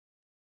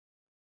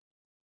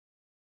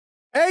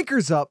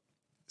Anchors up,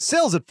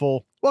 sails at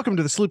full. Welcome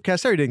to the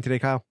Sloopcast. How are you doing today,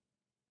 Kyle?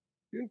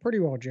 Doing pretty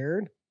well,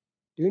 Jared.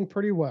 Doing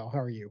pretty well. How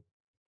are you?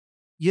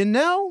 You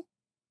know,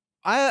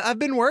 I've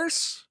been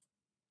worse.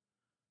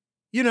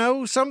 You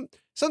know,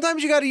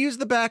 sometimes you got to use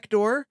the back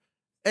door,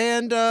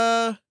 and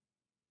that's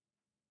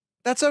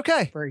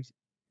okay.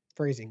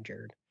 Phrasing,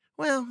 Jared.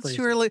 Well, it's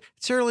too early.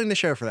 It's too early in the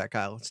show for that,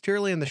 Kyle. It's too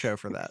early in the show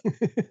for that.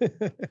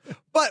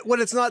 But what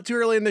it's not too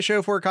early in the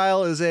show for,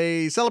 Kyle, is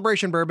a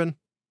celebration bourbon.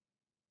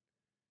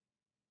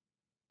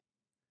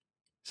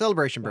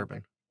 Celebration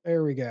bourbon.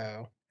 There we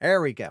go.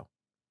 There we go.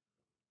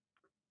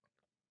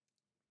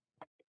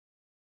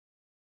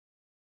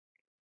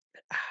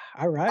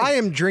 All right. I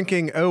am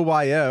drinking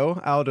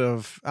OYO out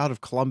of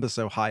Columbus,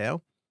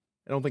 Ohio.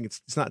 I don't think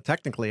it's not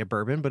technically a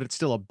bourbon, but it's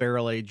still a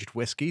barrel-aged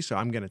whiskey, so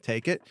I'm going to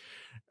take it.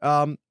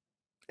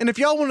 And if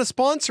y'all want to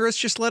sponsor us,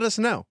 just let us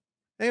know.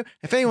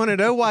 If anyone at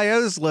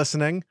OYO is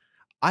listening,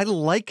 I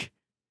like,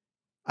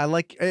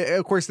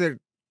 of course,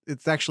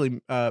 it's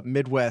actually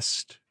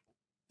Midwest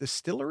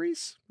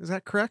Distilleries. Is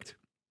that correct?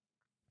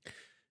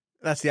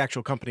 That's the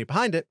actual company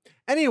behind it.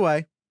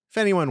 Anyway, if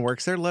anyone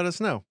works there, let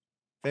us know.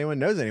 If anyone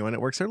knows anyone that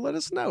works there, let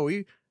us know.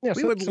 We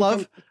would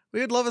love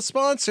a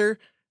sponsor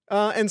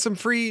and some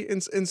free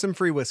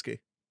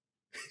whiskey.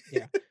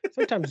 Yeah.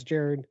 Sometimes,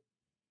 Jared.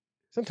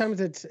 Sometimes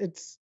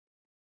it's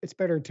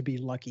better to be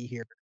lucky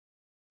here.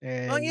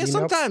 And yeah,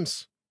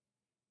 sometimes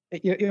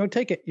you'll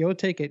take it. You'll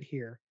take it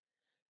here.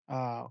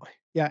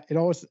 Yeah. It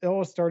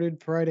all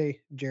started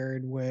Friday,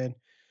 Jared, when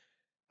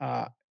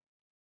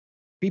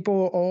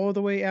people all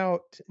the way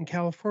out in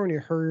California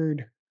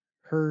heard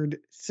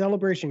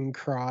celebration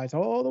cries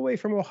all the way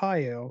from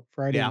Ohio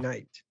Friday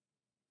night.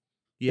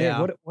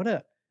 Yeah.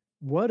 Man,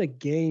 what a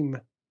game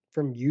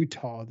from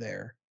Utah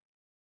there.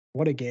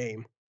 What a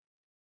game.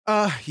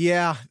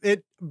 Yeah.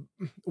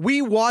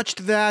 We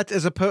watched that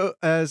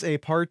as a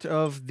part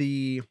of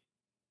the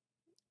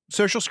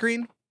social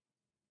screen.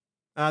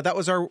 That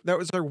was our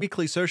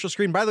weekly social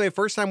screen. By the way,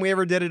 first time we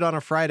ever did it on a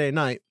Friday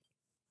night.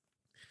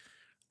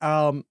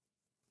 And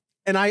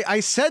I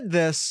said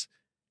this,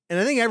 and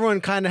I think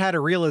everyone kind of had a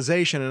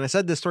realization, and I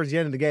said this towards the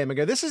end of the game. I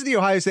go, this is the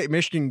Ohio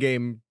State-Michigan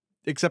game,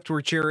 except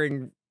we're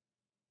cheering,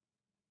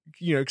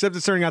 except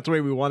it's turning out the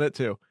way we want it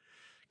to.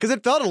 Because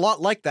it felt a lot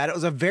like that. It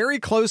was a very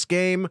close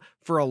game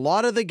for a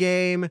lot of the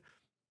game,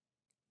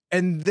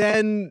 and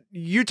then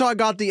Utah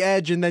got the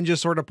edge and then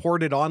just sort of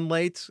poured it on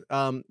late.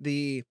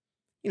 The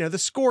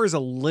score is a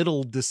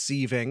little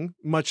deceiving,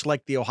 much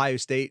like the Ohio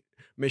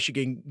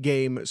State-Michigan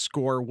game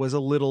score was a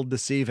little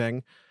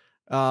deceiving.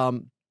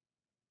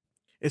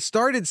 It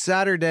started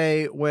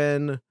Saturday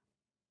when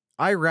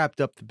I wrapped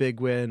up the big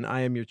win.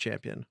 I am your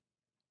champion.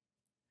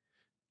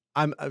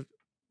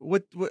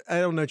 What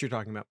I don't know what you're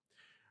talking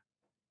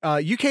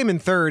about. You came in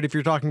third if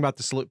you're talking about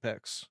the Sloop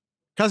picks.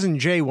 Cousin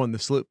Jay won the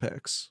Sloop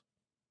picks.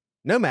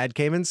 Nomad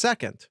came in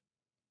second.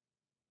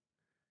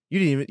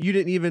 You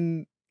didn't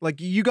even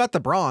you got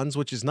the bronze,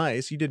 which is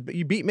nice.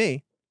 You beat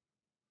me.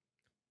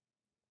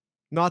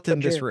 Not in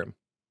this room.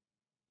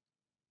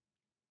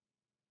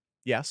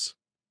 Yes.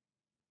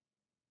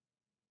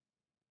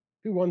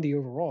 Who won the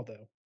overall,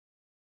 though?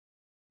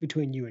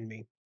 Between you and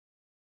me.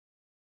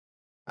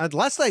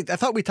 Last night, I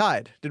thought we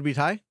tied. Did we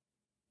tie?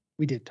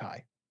 We did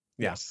tie.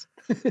 Yes.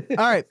 All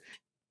right.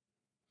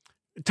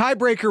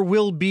 Tiebreaker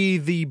will be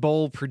the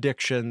bowl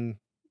prediction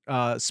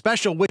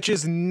special, which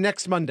is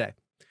next Monday.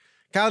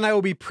 Kyle and I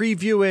will be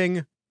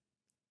previewing.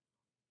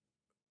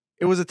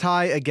 It was a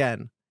tie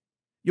again.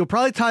 You'll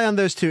probably tie on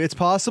those two. It's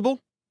possible.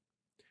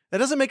 That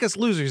doesn't make us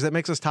losers. That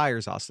makes us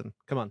tiers, Austin.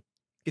 Come on.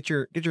 Get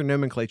your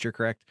nomenclature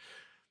correct.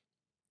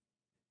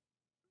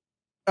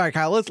 All right,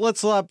 Kyle, let's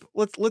stop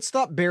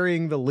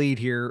burying the lead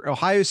here.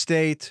 Ohio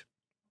State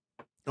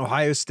in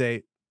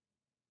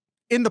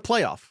the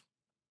playoff.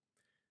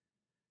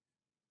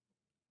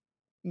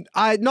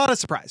 Not a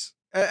surprise.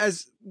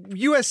 As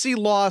USC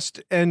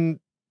lost,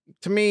 and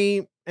to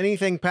me,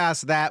 anything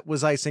past that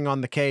was icing on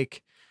the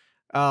cake.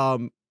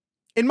 In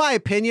my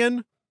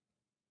opinion,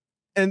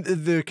 and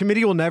the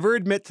committee will never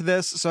admit to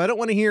this, so I don't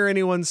want to hear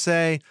anyone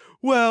say,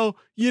 well,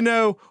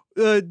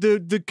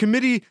 the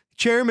committee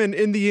chairman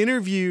in the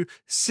interview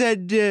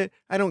said,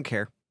 I don't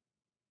care.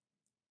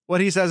 What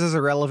he says is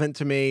irrelevant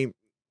to me.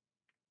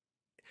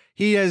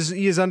 He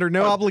is under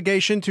no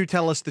obligation to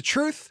tell us the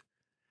truth.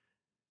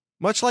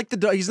 Much like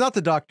he's not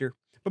the doctor,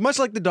 but much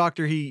like the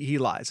doctor, he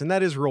lies. And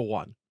that is rule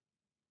one.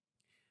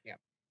 Yeah.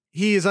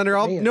 He is under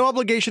no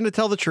obligation to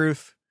tell the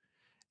truth.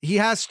 He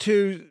has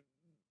to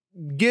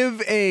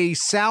give a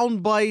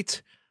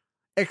soundbite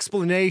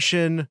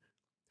explanation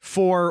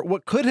for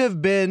what could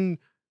have been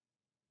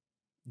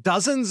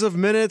dozens of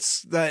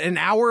minutes, an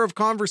hour of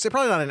conversation,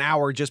 probably not an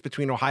hour, just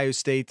between Ohio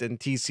State and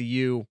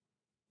TCU,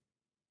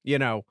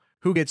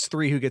 who gets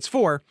 3, who gets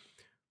 4.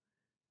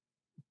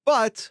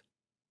 But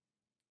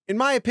in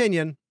my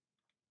opinion,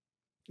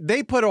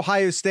 they put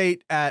Ohio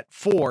State at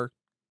 4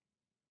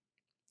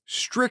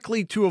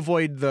 strictly to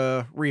avoid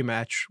the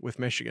rematch with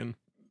Michigan.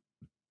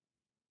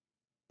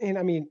 And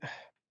I mean,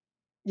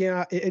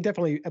 yeah, it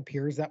definitely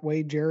appears that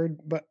way, Jared,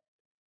 but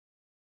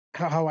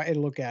how I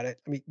look at it.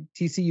 I mean,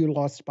 TCU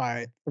lost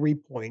by 3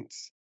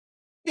 points.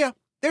 Yeah,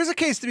 there's a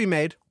case to be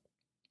made.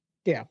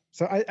 Yeah,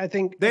 so I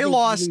think They you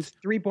lost lose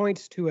 3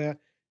 points to a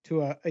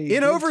in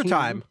good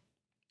overtime. team.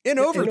 In In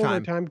overtime.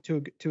 overtime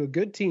to a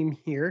good team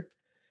here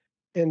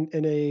in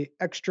a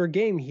extra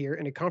game here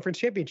in a conference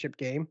championship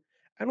game.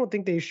 I don't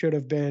think they should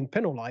have been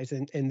penalized,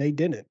 and they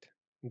didn't.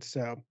 And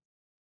so,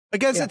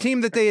 Against yeah, a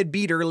team that they had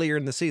beat earlier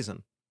in the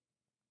season.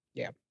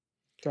 yeah.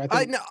 So I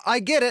think I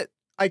get it.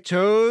 I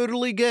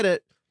totally get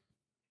it.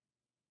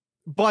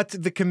 But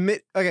the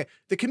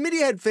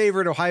committee had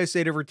favored Ohio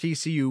State over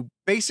TCU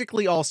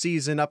basically all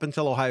season up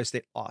until Ohio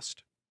State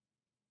lost.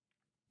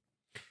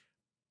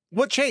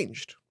 What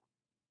changed?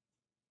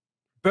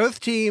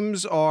 Both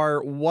teams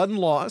are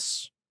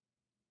 1-loss,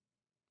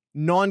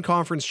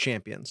 non-conference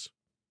champions.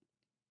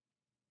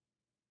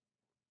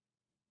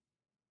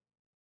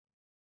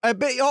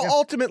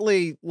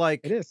 Ultimately, like,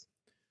 it is.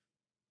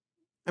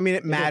 I mean, it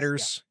It is,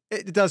 matters.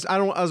 It does. I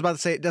was about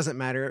to say it doesn't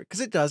matter,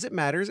 because it does. It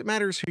matters. It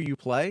matters who you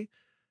play.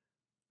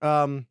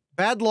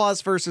 Bad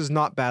loss versus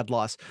not bad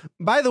loss.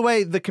 By the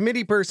way, the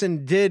committee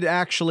person did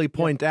actually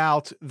point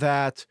out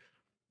that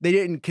they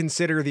didn't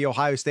consider the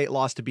Ohio State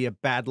loss to be a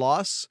bad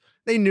loss.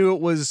 They knew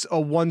it was a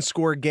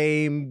 1-score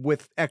game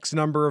with X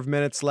number of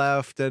minutes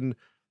left, and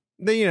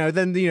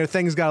then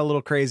things got a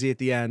little crazy at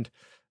the end.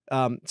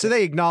 So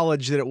they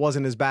acknowledged that it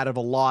wasn't as bad of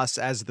a loss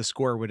as the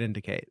score would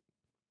indicate.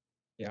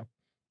 Yeah.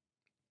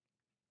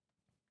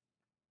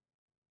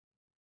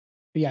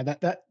 But yeah,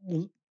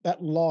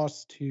 that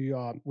loss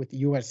to with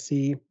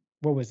USC,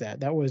 what was that?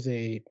 That was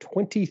a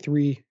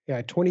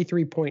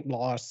 23-point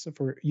loss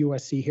for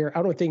USC here.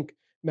 I don't think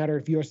matter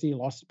if USC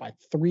lost by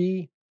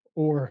 3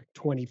 or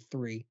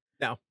 23.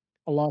 No.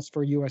 A loss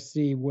for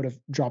USC would have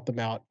dropped them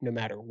out no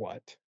matter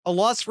what. A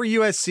loss for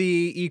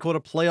USC equaled a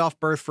playoff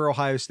berth for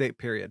Ohio State,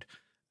 period.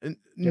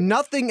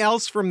 Nothing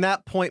else from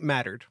that point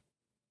mattered.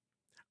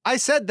 I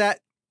said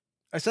that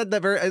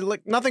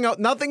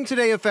nothing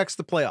today affects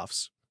the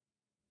playoffs.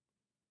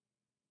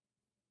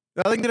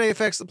 Nothing today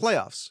affects the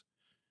playoffs.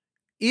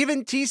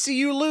 Even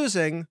TCU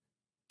losing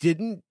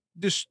didn't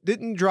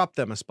drop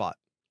them a spot.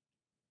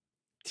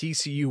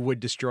 TCU would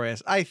destroy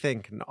us. I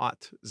think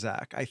not,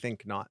 Zach. I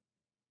think not.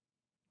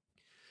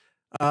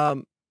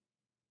 Yeah,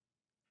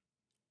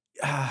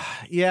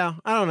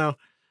 I don't know.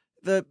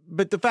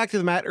 But the fact of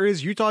the matter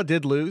is Utah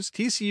did lose.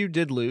 TCU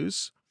did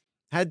lose.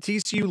 Had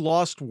TCU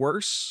lost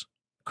worse,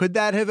 could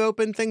that have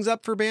opened things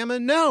up for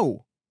Bama?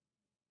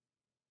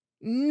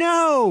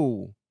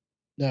 No.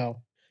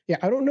 Yeah,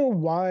 I don't know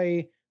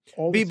why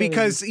all of a sudden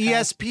because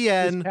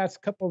ESPN this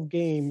past couple of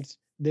games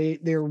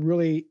they're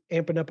really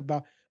amping up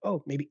about,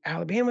 oh, maybe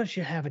Alabama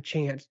should have a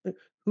chance.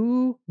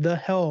 Who the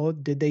hell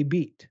did they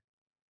beat?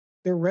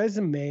 Their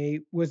resume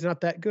was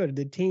not that good.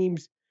 The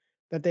teams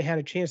that they had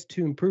a chance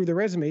to improve their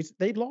resumes,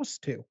 they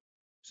lost to.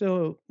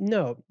 So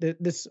no,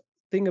 this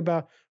thing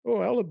about,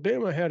 oh,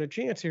 Alabama had a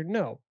chance here.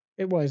 No,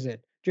 it wasn't.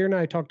 Jared and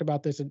I talked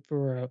about this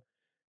for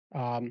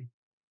a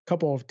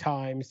couple of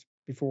times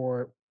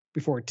before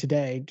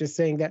today, just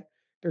saying that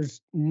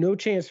there's no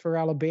chance for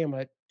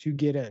Alabama to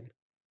get in,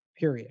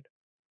 period.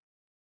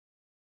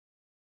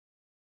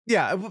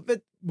 Yeah,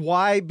 but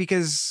why?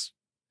 Because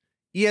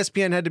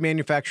ESPN had to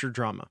manufacture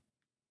drama.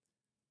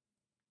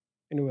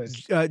 And it was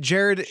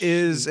Jared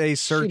is a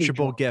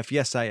searchable GIF.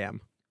 Yes, I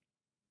am.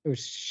 It was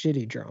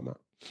shitty drama.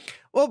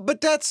 Well,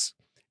 but that's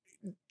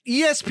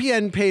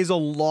ESPN pays a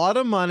lot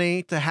of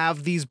money to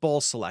have these bowl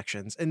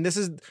selections, and this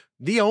is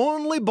the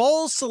only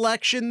bowl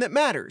selection that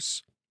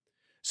matters.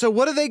 So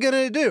what are they going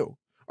to do?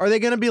 Are they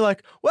going to be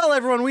like, well,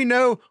 everyone, we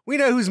know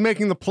who's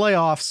making the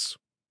playoffs,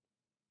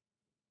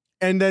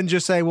 and then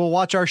just say, well,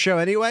 watch our show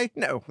anyway?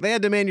 No, they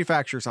had to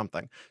manufacture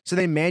something. So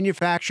they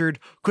manufactured,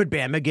 could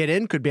Bama get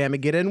in? Could Bama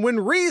get in? When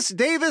Reese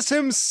Davis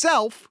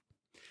himself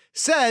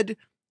said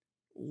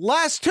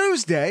last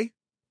Tuesday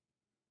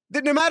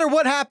that no matter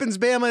what happens,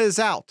 Bama is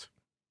out.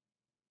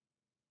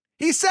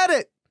 He said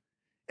it.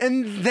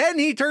 And then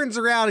he turns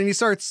around and he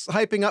starts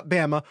hyping up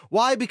Bama.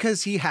 Why?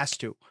 Because he has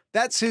to.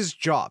 That's his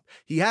job.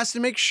 He has to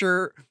make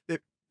sure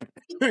that,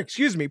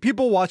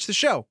 people watch the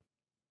show,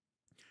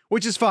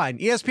 which is fine.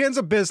 ESPN's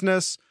a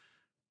business.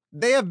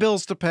 They have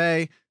bills to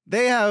pay.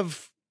 They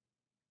have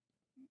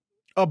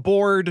a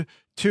board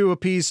to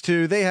appease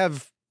to. They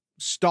have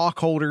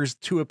stockholders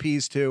to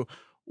appease to.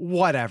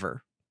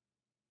 Whatever.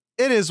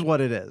 It is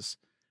what it is.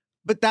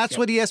 But that's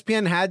what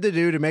ESPN had to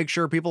do to make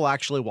sure people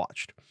actually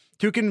watched.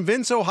 To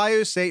convince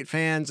Ohio State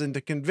fans and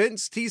to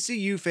convince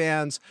TCU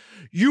fans,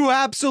 you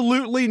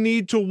absolutely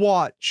need to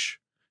watch.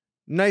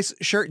 Nice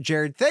shirt,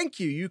 Jared. Thank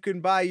you. You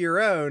can buy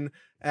your own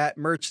at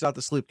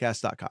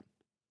merch.thesloopcast.com.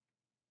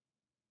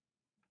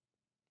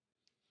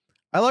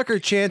 I like our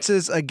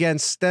chances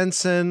against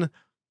Stenson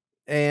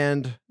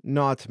and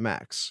not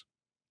Max.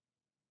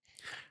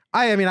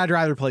 I mean, I'd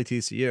rather play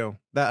TCU.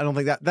 I don't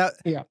think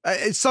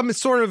that some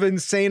sort of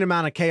insane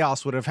amount of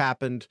chaos would have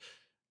happened.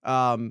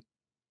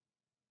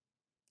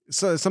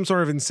 So some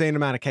sort of insane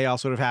amount of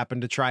chaos would have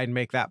happened to try and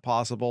make that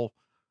possible.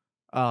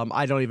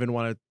 I don't even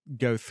want to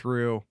go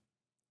through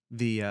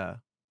the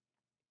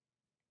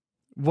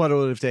what it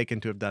would have taken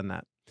to have done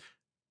that.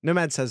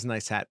 Nomad says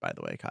nice hat, by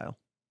the way, Kyle.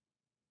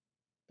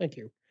 Thank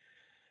you.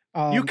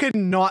 You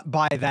cannot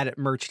buy that at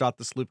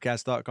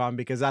merch.thesloopcast.com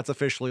because that's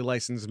officially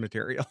licensed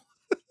material.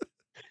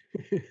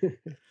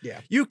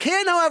 Yeah. You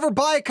can, however,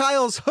 buy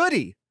Kyle's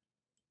hoodie.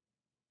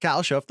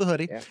 Kyle, show off the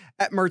hoodie Yeah.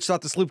 at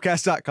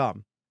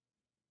merch.thesloopcast.com.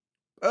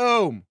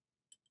 Boom.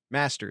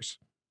 Masters.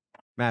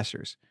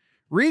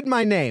 Read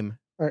my name.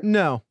 Right.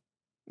 No,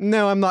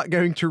 I'm not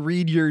going to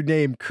read your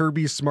name,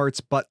 Kirby Smart's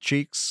butt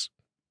cheeks.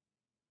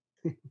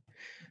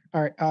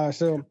 All right.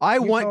 So I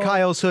want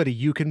Kyle's hoodie.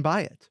 You can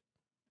buy it.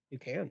 You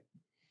can.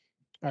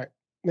 All right.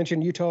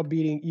 Mentioned Utah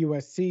beating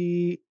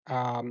USC.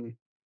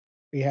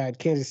 We had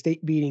Kansas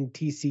State beating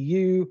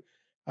TCU.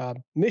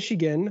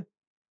 Michigan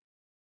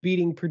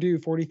beating Purdue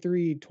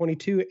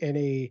 43-22 in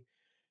a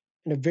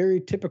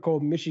very typical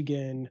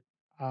Michigan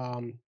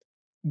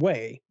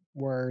way,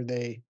 where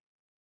they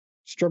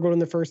struggled in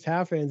the first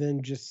half and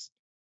then just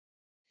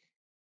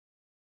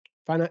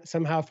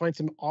somehow find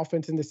some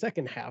offense in the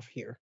second half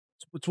here.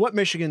 It's what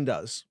Michigan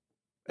does.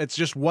 It's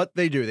just what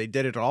they do. They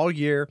did it all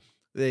year.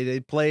 They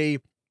play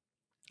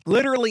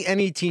literally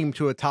any team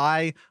to a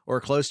tie or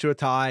close to a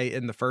tie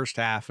in the first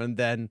half, and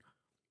then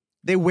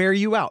they wear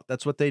you out.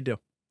 That's what they do.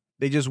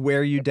 They just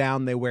wear you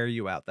down. They wear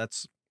you out.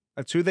 That's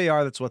who they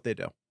are. That's what they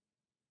do.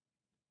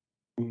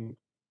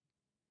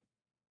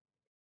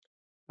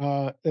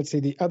 Let's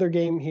see the other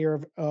game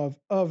here of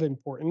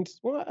importance.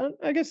 Well,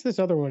 I guess this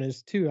other one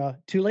is too.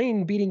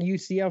 Tulane beating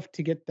UCF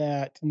to get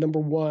that number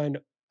one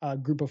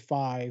group of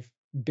 5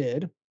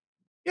 bid.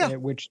 Yeah.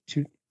 Which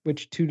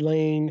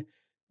Tulane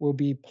will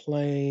be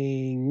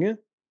playing.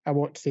 I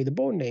won't say the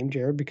bowl name,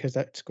 Jared, because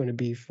that's going to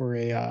be for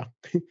a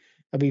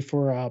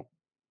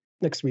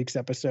next week's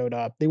episode.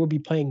 They will be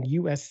playing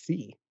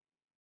USC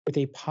with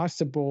a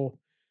possible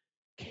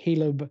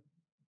Caleb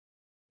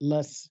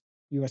less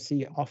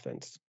USC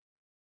offense.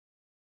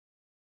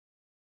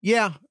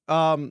 Yeah.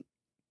 I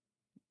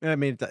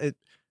mean,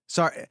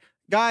 sorry,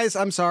 guys,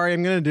 I'm sorry.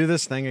 I'm going to do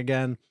this thing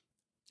again.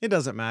 It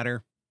doesn't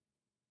matter.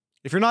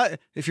 If you're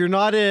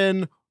not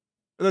in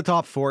the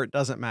top 4, it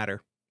doesn't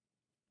matter.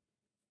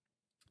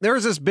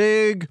 There's this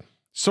big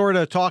sort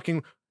of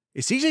talking.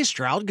 Is CJ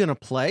Stroud going to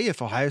play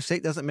if Ohio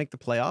State doesn't make the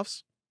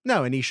playoffs?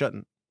 No, and he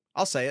shouldn't.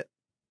 I'll say it.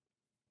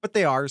 But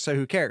they are, so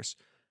who cares?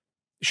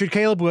 Should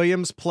Caleb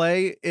Williams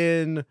play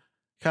in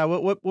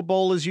what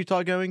bowl is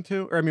Utah going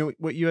to? Or I mean,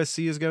 what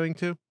USC is going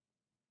to?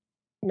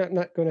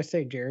 Not going to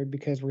say, Jared,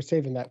 because we're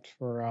saving that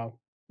for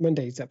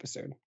Monday's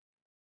episode.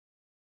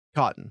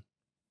 Cotton.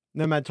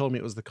 Nomad told me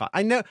it was the Cotton.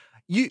 I know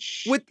you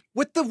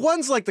with the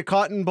ones like the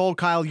Cotton Bowl,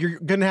 Kyle, you're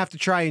gonna have to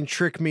try and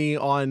trick me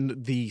on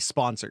the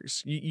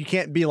sponsors. You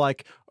can't be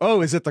like,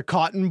 oh, is it the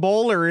Cotton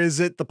Bowl or is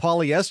it the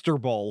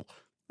Polyester Bowl?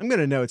 I'm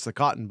gonna know it's the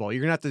Cotton Bowl.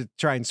 You're gonna have to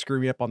try and screw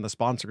me up on the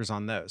sponsors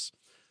on those.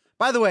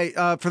 By the way,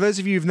 for those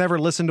of you who've never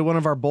listened to one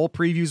of our bowl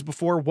previews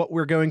before, what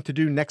we're going to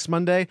do next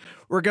Monday,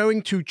 we're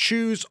going to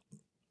choose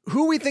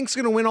who we think's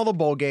going to win all the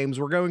bowl games.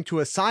 We're going to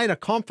assign a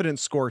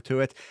confidence score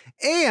to it,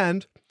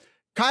 and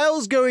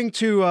Kyle's going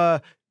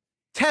to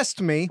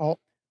test me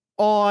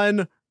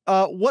on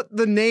what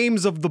the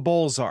names of the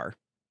bowls are.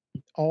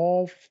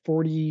 All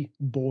 40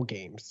 bowl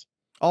games.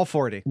 All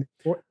 40.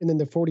 And then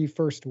the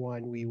 41st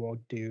one we will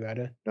do at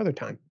another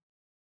time.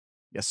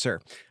 Yes, sir.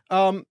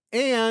 And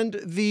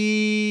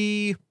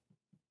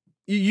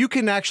you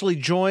can actually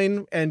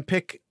join and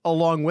pick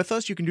along with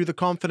us. You can do the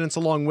confidence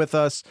along with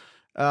us.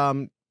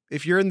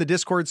 If you're in the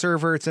Discord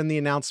server, it's in the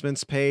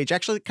announcements page.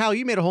 Actually, Kyle,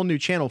 you made a whole new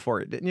channel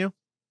for it, didn't you?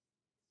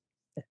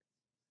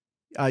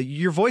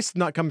 Your voice did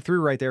not come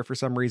through right there for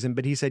some reason,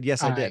 but he said,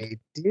 yes, I did. I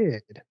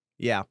did.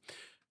 Yeah.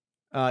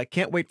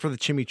 Can't wait for the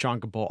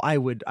chimichanga bowl. I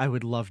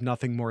would love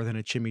nothing more than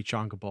a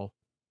chimichanga bowl.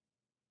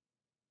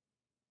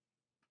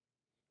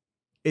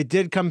 It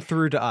did come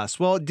through to us.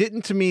 Well, it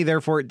didn't to me,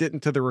 therefore it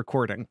didn't to the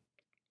recording.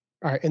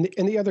 All right.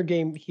 And the other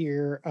game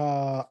here,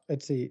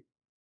 let's see.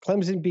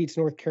 Clemson beats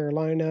North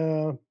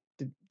Carolina.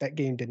 That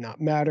game did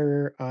not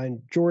matter.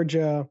 And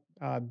Georgia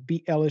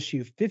beat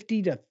LSU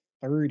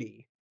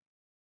 50-30.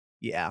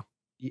 Yeah.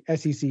 The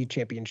SEC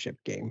championship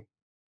game.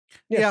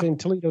 Yes, and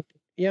Toledo.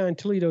 Yeah, and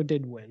Toledo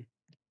did win.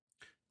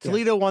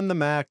 Toledo won the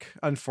MAC,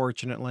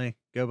 unfortunately.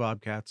 Go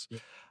Bobcats.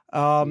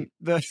 The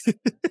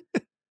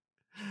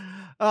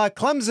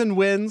Clemson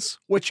wins,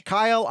 which,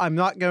 Kyle, I'm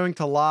not going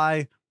to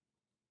lie.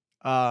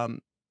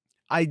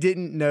 I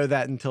didn't know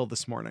that until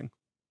this morning.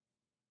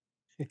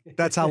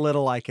 That's how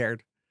little I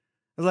cared.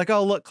 I was like,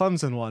 oh, look,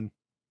 Clemson won.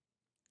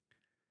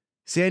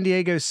 San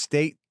Diego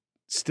State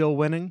still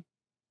winning.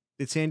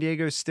 Did San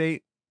Diego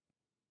State?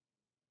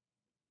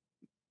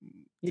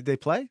 Did they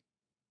play?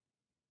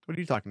 What are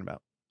you talking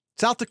about?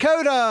 South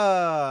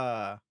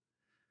Dakota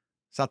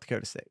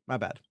State. My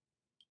bad.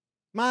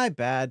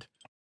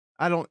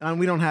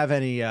 We don't have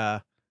any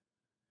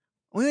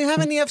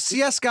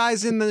FCS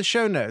guys in the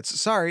show notes.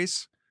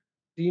 Sorries.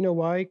 Do you know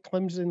why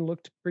Clemson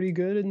looked pretty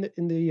good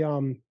in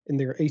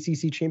their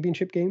ACC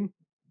championship game?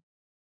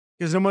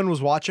 Because no one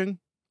was watching.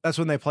 That's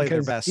when they played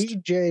their best.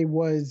 DJ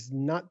was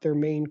not their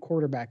main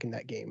quarterback in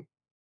that game.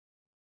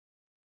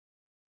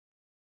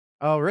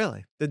 Oh,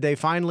 really? Did they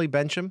finally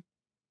bench him?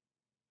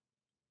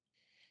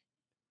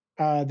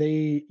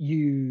 They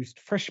used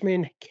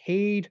freshman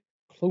Cade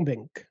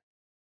Klubnik.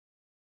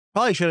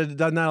 Probably should have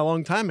done that a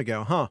long time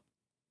ago, huh?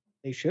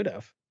 They should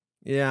have.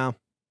 Yeah.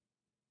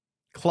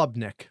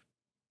 Klubnik,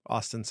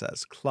 Austin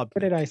says. Klubnik.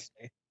 What did I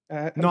say?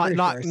 I'm Not pretty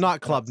sure I said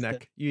not that.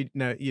 Klubnik. You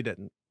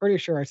didn't. Pretty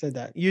sure I said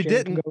that. You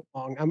Jared can didn't. go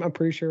wrong. I'm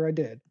pretty sure I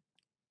did.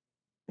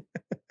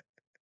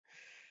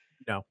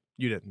 No,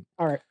 you didn't.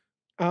 All right.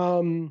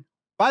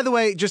 By the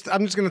way, I'm just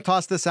going to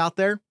toss this out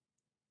there.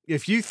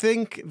 If you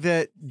think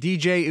that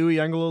DJ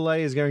Uiagalelei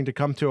is going to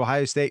come to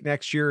Ohio State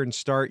next year and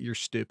start, you're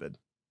stupid.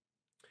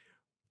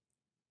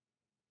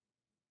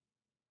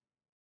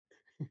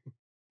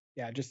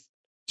 Yeah, just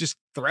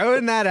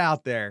throwing that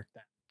out there.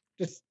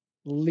 Just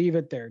leave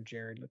it there,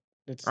 Jared.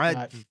 It's all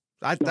right.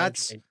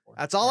 That's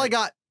all I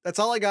got. That's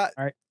all I got.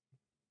 All right.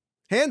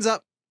 Hands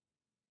up.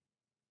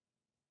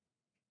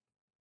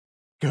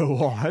 Go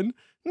on.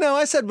 No,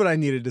 I said what I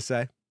needed to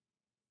say.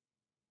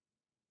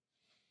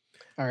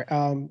 All right.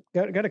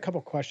 Got a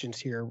couple questions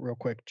here real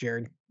quick,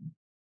 Jared.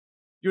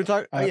 You want to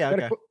talk? Yeah,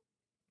 okay.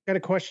 Got a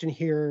question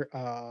here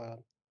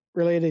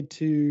related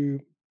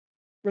to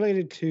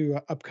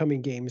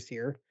upcoming games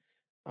here.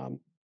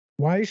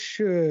 Why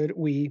should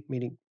we,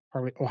 meaning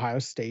probably Ohio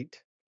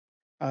State,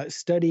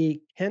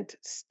 study Kent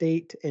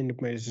State and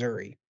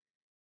Missouri?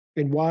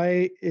 And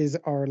why is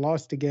our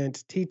loss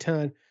against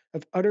Teton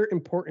of utter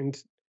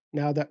importance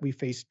now that we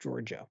face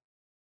Georgia?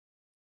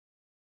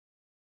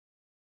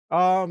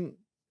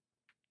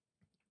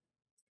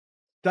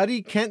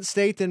 Study Kent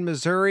State and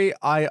Missouri.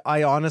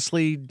 I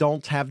honestly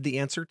don't have the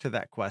answer to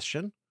that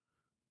question.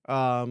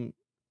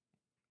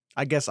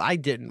 I guess I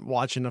didn't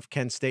watch enough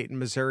Kent State and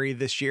Missouri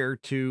this year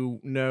to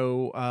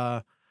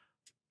know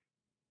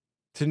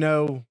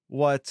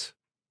what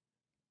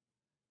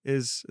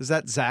is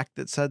that Zach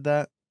that said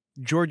that?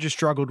 Georgia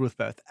struggled with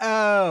both.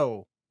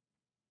 Oh.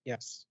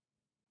 Yes.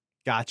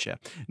 Gotcha.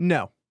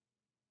 No.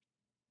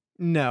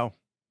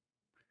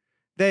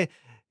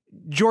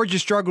 Georgia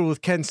struggled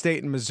with Kent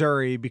State and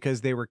Missouri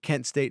because they were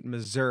Kent State and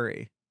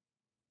Missouri.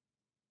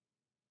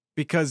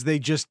 Because they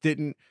just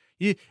didn't.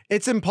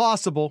 It's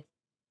impossible.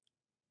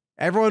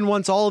 Everyone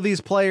wants all of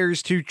these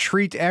players to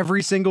treat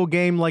every single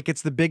game like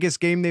it's the biggest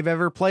game they've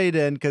ever played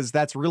in, because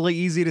that's really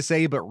easy to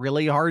say, but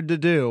really hard to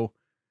do.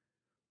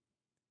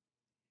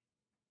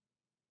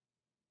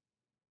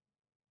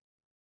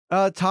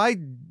 Ty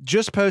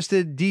just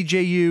posted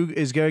DJU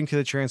is going to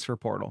the transfer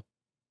portal.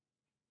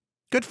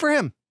 Good for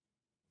him.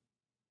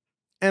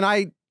 And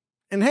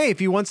hey, if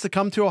he wants to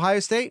come to Ohio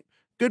State,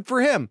 good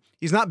for him.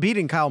 He's not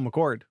beating Kyle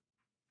McCord.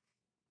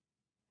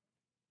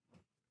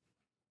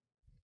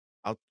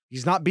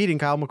 He's not beating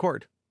Kyle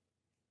McCord.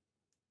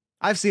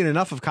 I've seen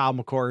enough of Kyle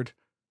McCord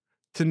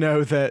to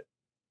know that,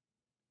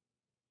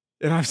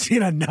 and I've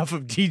seen enough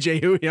of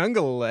DJ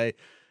Uiagalelei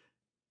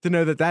to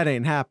know that that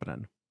ain't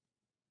happening.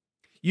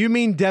 You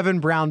mean Devin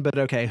Brown, but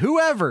okay,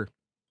 whoever.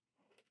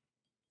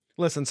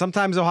 Listen,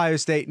 sometimes Ohio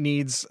State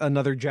needs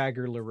another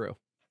Jagger LaRue.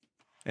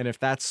 And if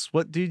that's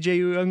what DJ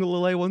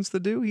Uiagalelei wants to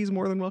do, he's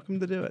more than welcome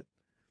to do it.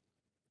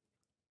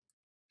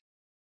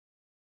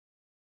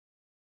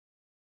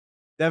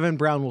 Devin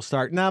Brown will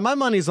start. Now, my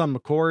money's on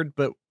McCord,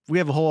 but we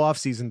have a whole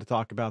offseason to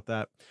talk about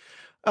that.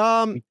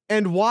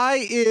 And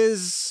why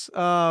is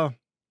our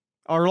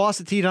loss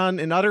to Teton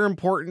in utter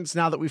importance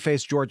now that we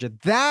face Georgia?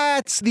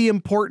 That's the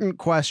important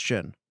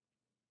question.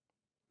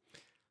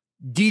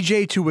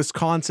 DJ to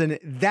Wisconsin,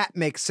 that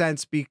makes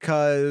sense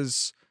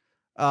because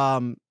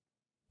blanking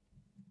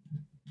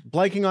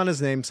on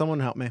his name. Someone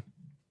help me.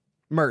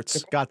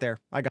 Mertz.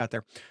 I got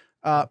there.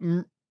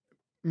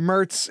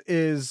 Mertz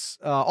is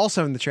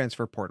also in the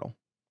transfer portal,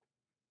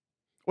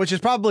 which is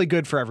probably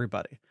good for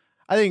everybody.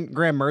 I think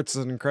Graham Mertz is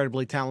an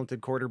incredibly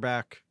talented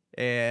quarterback,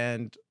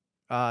 and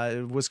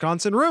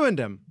Wisconsin ruined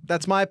him.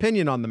 That's my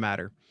opinion on the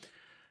matter.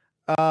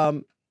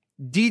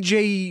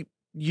 DJU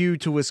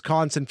to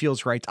Wisconsin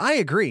feels right. I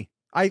agree.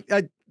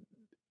 I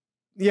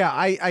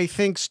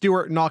think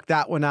Stewart knocked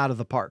that one out of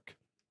the park.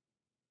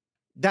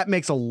 That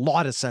makes a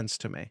lot of sense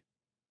to me.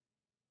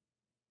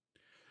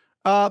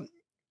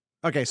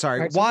 Okay, sorry.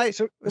 Right, Why?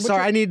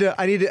 Sorry, I need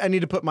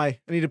to put my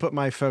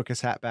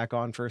focus hat back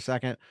on for a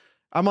second.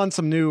 I'm on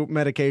some new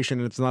medication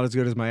and it's not as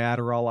good as my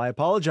Adderall. I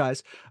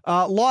apologize.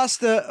 Why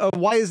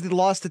is the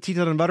loss to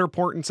Teton of utter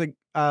importance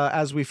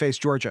as we face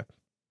Georgia?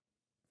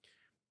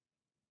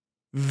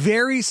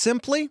 Very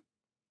simply,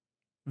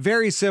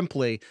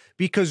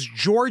 because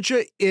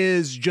Georgia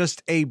is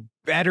just a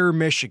better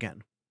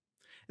Michigan.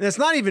 And it's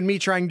not even me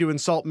trying to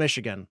insult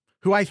Michigan,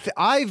 who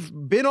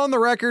I've been on the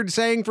record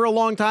saying for a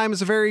long time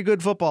is a very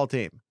good football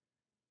team.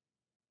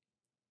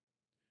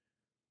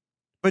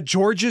 But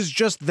Georgia's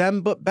just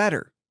them, but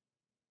better.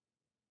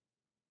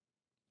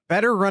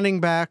 Better running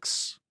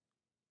backs.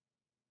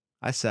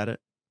 I said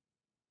it.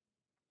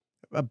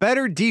 A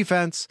better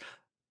defense,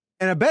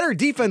 and a better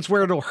defense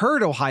where it'll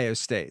hurt Ohio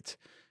State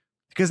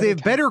because they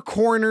have better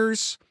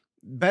corners,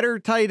 better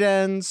tight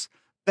ends,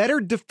 better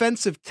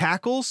defensive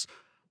tackles.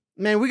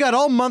 Man, we got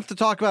all month to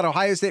talk about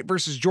Ohio State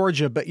versus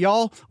Georgia, but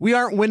y'all, we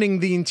aren't winning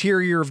the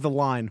interior of the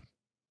line.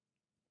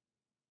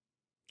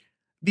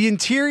 The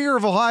interior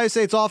of Ohio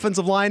State's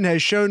offensive line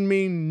has shown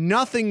me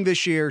nothing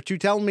this year to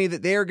tell me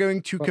that they are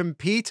going to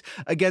compete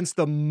against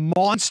the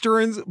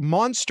monstrous,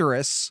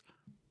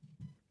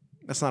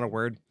 that's not a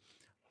word,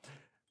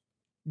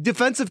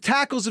 defensive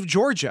tackles of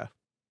Georgia.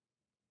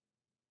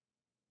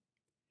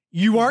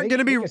 You aren't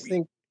going to be...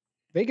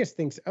 Vegas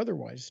thinks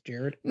otherwise,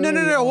 Jared. No.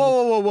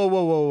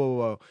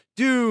 Whoa.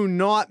 Do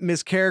not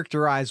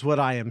mischaracterize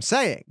what I am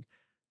saying.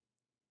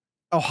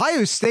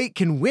 Ohio State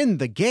can win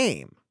the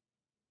game.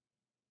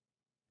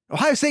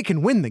 Ohio State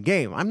can win the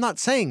game. I'm not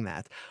saying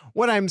that.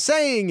 What I'm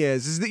saying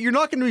is that you're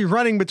not going to be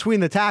running between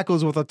the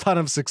tackles with a ton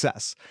of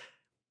success.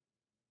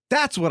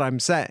 That's what I'm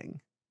saying.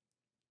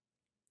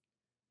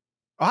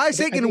 Ohio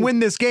State can win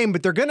this game,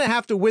 but they're going to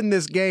have to win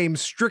this game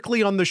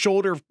strictly on the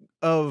shoulder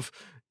of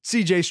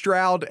CJ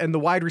Stroud and the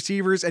wide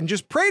receivers, and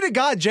just pray to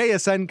God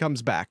JSN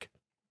comes back.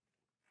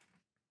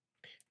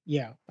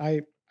 Yeah,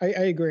 I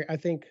agree. I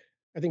think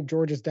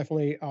Georgia's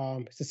definitely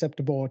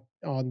susceptible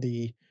on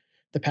the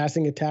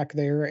passing attack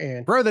there,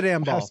 and throw the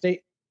damn ball.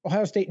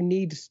 Ohio State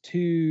needs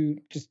to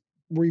just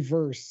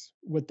reverse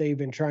what they've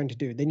been trying to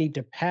do. They need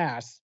to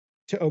pass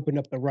to open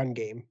up the run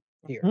game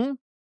here. Mm-hmm.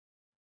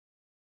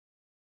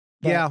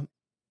 Yeah.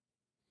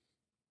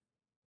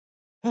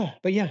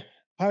 But yeah,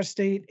 Ohio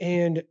State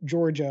and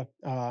Georgia.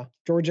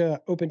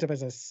 Georgia opens up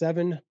as a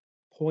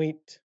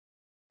 7-point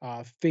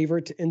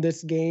favorite in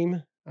this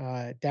game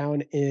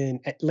down in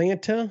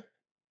Atlanta.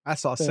 I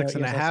saw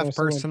 6.5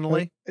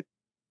 personally.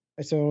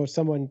 I saw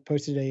someone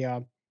posted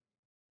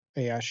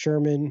a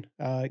Sherman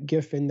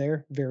GIF in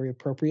there. Very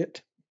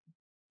appropriate.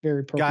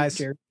 Very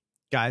appropriate.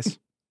 Guys,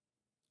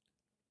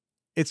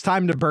 it's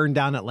time to burn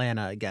down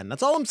Atlanta again.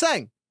 That's all I'm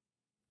saying.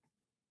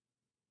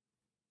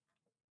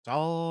 That's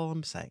all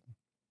I'm saying.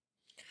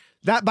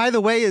 That, by the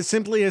way, is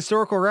simply a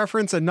historical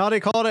reference and not a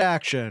call to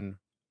action.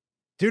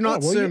 Do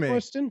not sue me.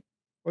 Austin?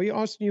 Will you,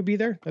 Austin? You'll be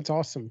there? That's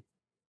awesome.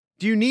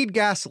 Do you need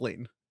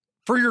gasoline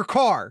for your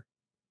car?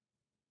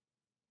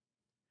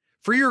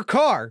 For your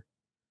car?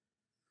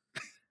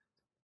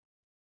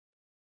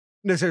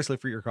 No, seriously,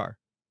 for your car.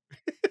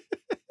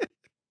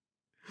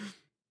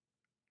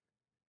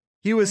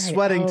 He was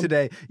sweating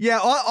today. Yeah,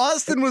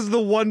 Austin was the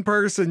one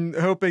person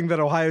hoping that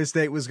Ohio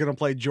State was going to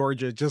play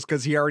Georgia just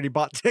because he already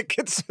bought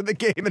tickets for the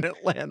game in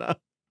Atlanta.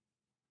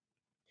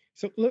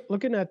 So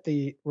looking at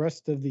the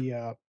rest of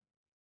the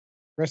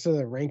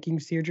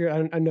rankings here,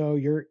 Jared, I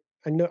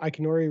know I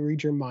can already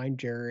read your mind,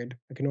 Jared.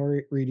 I can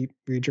already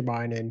read your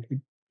mind, and it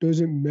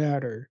doesn't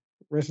matter.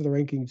 The rest of the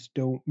rankings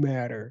don't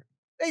matter.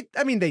 They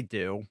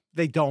do.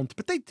 They don't,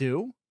 but they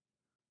do.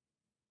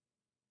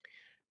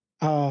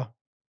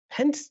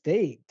 Penn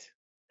State,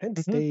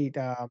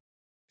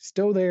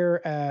 still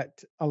there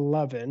at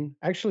 11.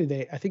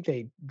 Actually, I think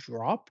they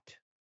dropped.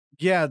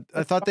 Yeah,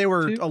 I thought they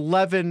were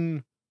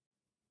 11.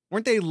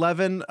 Weren't they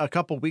 11 a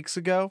couple weeks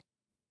ago?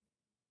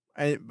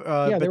 But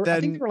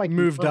then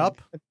moved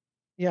up.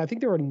 Yeah, I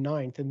think they were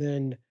 9th, and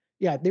then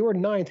they were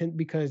 9th, and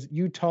because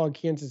Utah,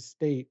 Kansas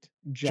State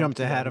jumped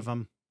ahead of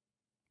them.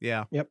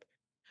 Yeah. Yep.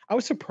 I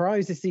was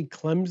surprised to see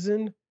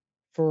Clemson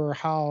for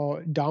how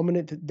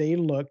dominant they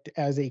looked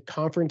as a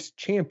conference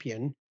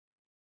champion.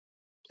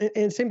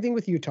 And same thing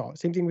with Utah.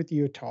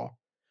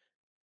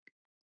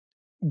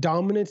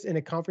 Dominance in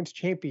a conference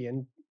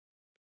champion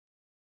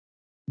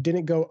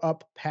didn't go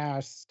up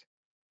past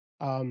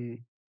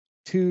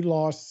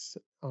 2-loss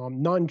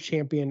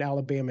non-champion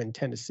Alabama and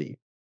Tennessee.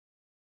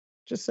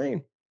 Just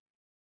saying.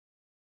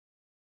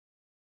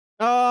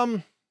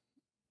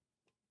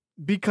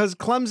 Because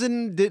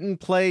Clemson didn't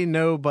play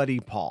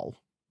nobody, Paul.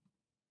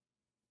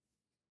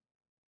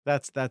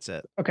 That's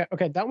it.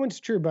 Okay, that one's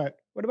true, but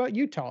what about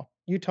Utah?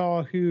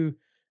 Utah, who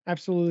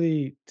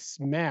absolutely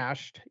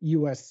smashed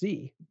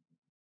USC.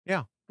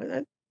 Yeah.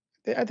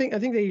 I think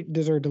they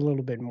deserved a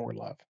little bit more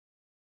love.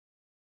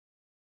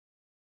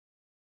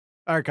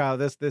 All right, Kyle,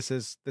 this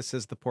is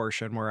the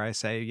portion where I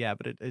say, yeah,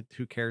 but it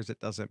who cares? It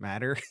doesn't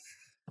matter.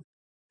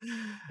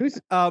 Who's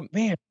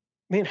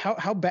man,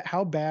 how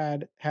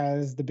bad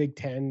has the Big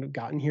Ten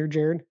gotten here,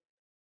 Jared?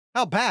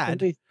 How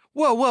bad?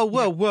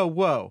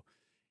 Whoa.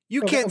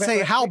 You can't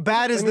say how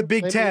bad is the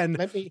Big Ten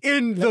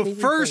in the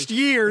first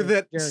year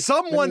that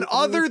someone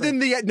other than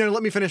the... No,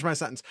 let me finish my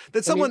sentence.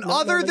 That someone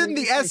other than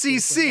the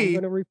SEC...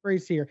 I'm going to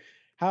rephrase here.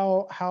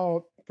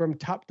 How from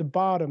top to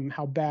bottom,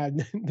 how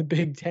bad the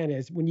Big Ten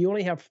is when you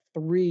only have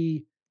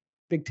 3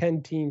 Big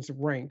Ten teams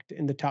ranked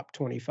in the top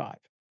 25.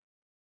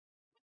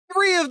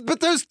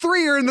 But those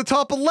 3 are in the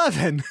top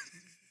 11.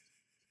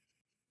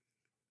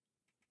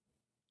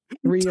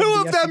 2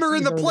 of them are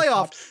in the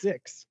playoff.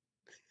 6.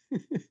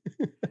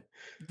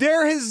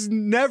 There has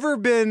never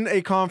been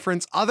a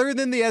conference other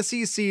than the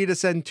SEC to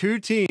send 2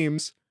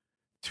 teams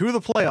to the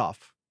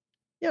playoff.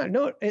 Yeah,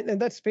 no, and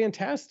that's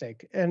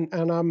fantastic. And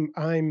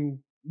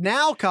I'm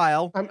now,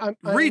 Kyle,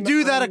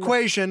 redo that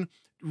equation.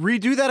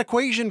 Redo that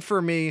equation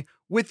for me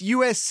with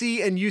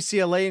USC and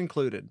UCLA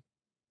included.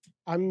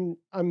 I'm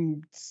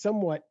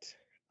somewhat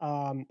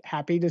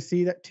Happy to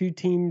see that 2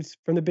 teams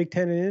from the Big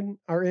Ten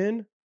are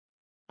in.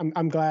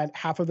 I'm glad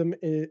half of them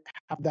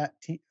have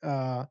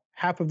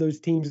half of those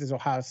teams is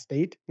Ohio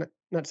State.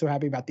 Not so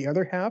happy about the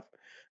other half,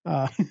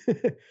 uh,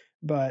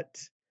 but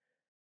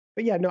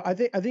yeah, no, I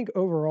think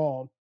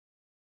overall,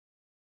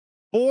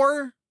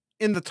 4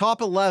 in the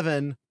top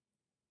 11,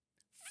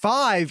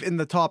 5 in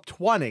the top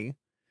 20,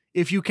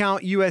 if you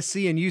count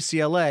USC and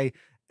UCLA.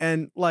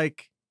 And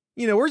like,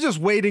 we're just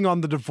waiting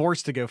on the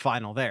divorce to go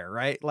final there,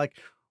 right? Like,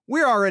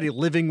 we're already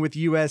living with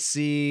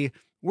USC.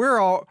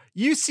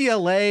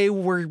 UCLA,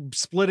 we're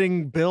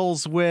splitting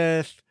bills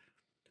with.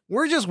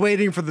 We're just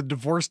waiting for the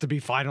divorce to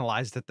be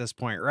finalized at this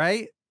point,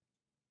 right?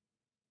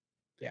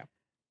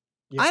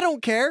 yeah. I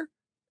don't care.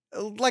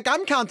 Like,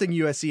 I'm counting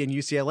USC and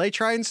UCLA.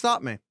 Try and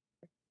stop me.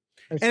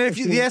 And if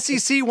the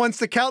SEC wants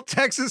to count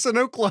Texas and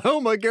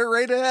Oklahoma, get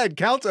right ahead.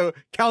 Count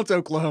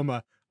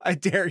Oklahoma. I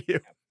dare you.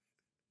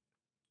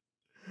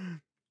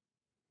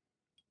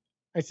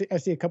 I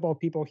see a couple of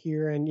people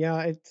here, and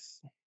yeah,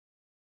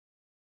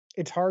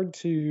 it's hard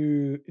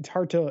to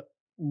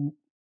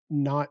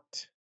not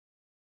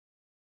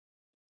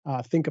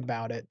think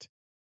about it.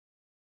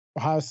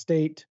 Ohio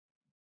State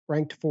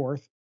ranked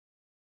 4th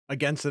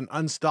against an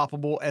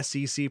unstoppable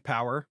SEC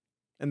power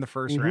in the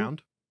 1st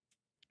round.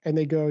 And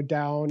they go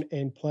down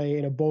and play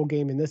in a bowl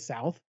game in the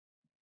South.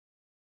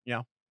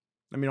 Yeah.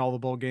 I mean, all the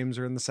bowl games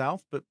are in the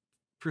South, but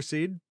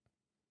proceed.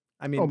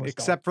 I mean, Almost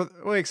except for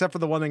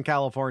the one in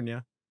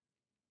California.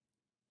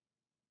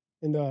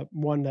 And the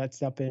one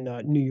that's up in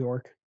New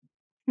York.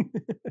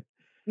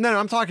 No,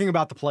 I'm talking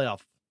about the playoff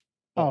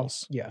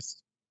bowls. Oh,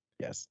 yes.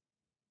 Yes.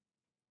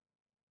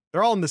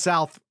 They're all in the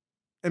South.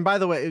 And by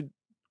the way,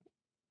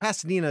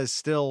 Pasadena is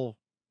still,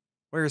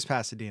 where is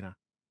Pasadena?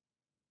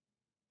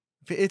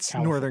 It's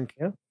California.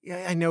 Northern.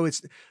 Yeah, I know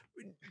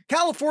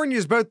California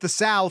is both the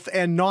South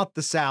and not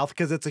the South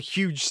because it's a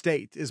huge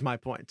state, is my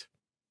point.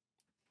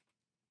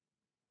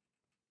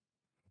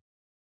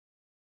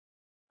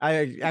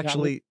 I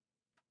actually,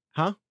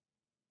 huh?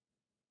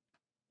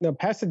 No,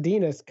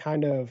 Pasadena's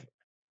kind of,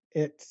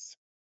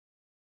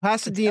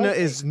 Pasadena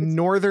is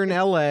northern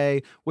LA,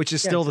 which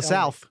is still the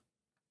South.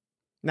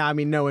 Now, I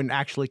mean, no one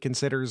actually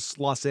considers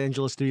Los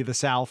Angeles to be the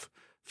South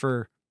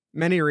for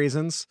many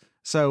reasons.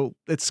 So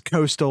it's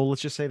coastal.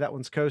 Let's just say that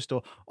one's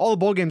coastal. All the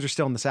bowl games are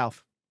still in the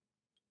South.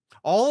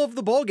 All of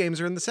the bowl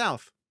games are in the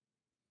South.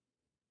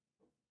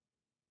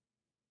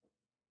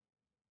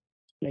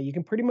 Yeah, you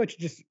can pretty much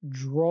just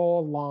draw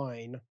a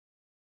line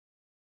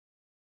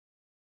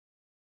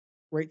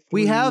right through.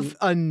 We have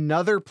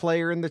another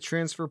player in the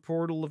transfer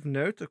portal of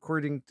note.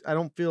 I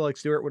don't feel like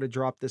Stuart would have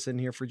dropped this in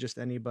here for just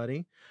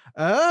anybody.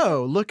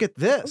 Oh, look at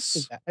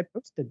this. I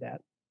posted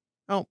that.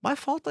 Oh, my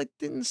fault. I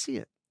didn't see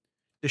it.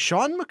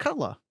 Deshaun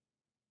McCullough.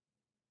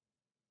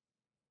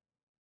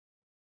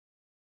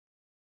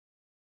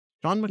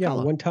 John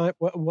McCullough.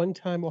 Yeah, one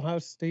time Ohio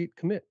State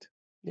commit.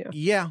 Yeah.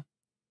 Yeah.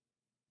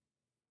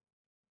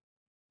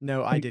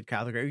 No, I did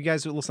Calgary. You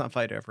guys, let's not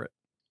fight over it.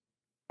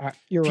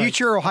 You're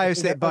Future right. Ohio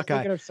State Buckeye.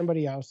 Thinking of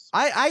somebody else.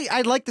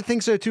 I'd like to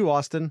think so too,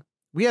 Austin.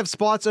 We have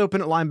spots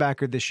open at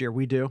linebacker this year.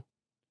 We do.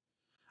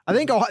 I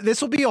think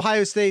this will be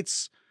Ohio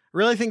State's.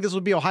 Really think this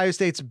will be Ohio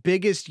State's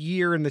biggest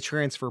year in the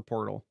transfer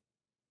portal.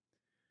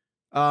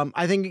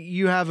 I think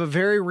you have a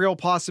very real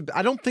possibility.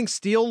 I don't think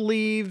Steele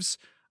leaves.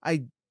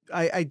 I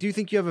do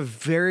think you have a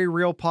very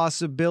real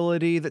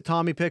possibility that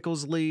Tommy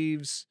Pickles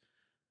leaves.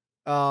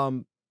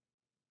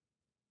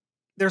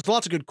 There's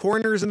lots of good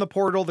corners in the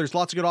portal. There's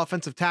lots of good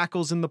offensive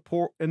tackles in the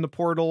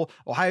portal.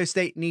 Ohio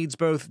State needs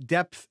both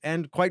depth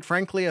and, quite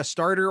frankly, a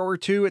starter or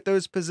two at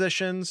those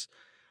positions.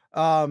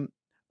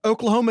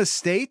 Oklahoma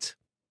State.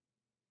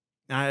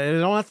 I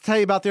don't have to tell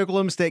you about the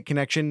Oklahoma State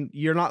connection.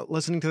 You're not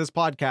listening to this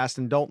podcast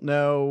and don't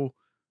know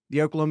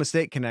the Oklahoma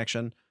State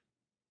connection.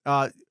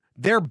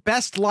 Their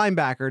best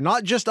linebacker,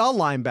 not just a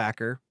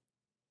linebacker,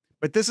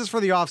 but this is for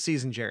the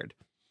offseason, Jared.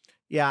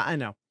 Yeah, I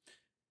know.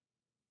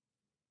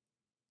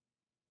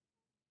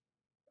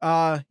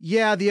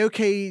 Yeah, the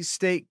OK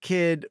State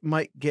kid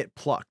might get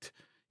plucked.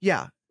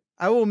 Yeah,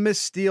 I will miss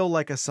Steele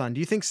like a son. Do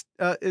you think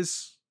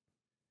is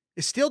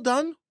Steele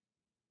done?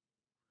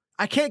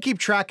 I can't keep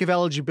track of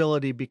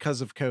eligibility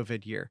because of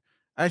COVID year.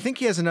 I think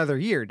he has another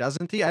year,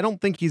 doesn't he? I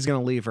don't think he's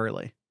going to leave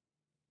early.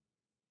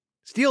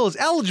 Steele is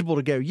eligible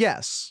to go.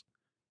 Yes,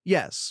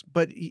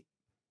 but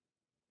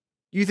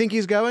you think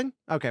he's going?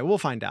 Okay, we'll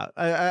find out.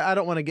 I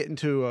don't want to get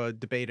into a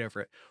debate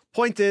over it.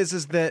 Point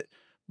is that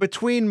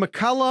between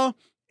McCullough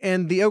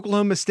and the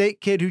Oklahoma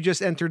State kid who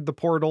just entered the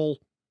portal,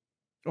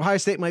 Ohio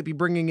State might be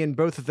bringing in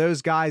both of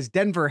those guys.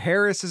 Denver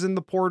Harris is in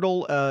the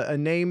portal, a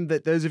name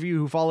that those of you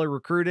who follow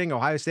recruiting,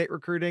 Ohio State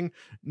recruiting,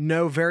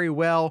 know very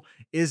well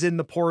is in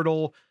the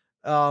portal.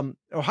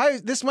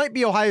 This might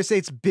be Ohio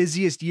State's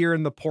busiest year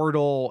in the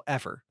portal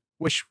ever,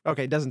 which,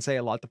 okay, doesn't say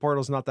a lot. The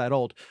portal's not that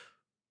old,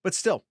 but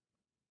still.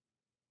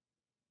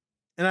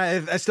 And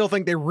I still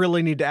think they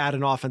really need to add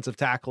an offensive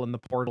tackle in the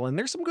portal, and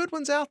there's some good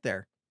ones out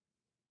there.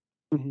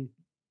 Mm-hmm.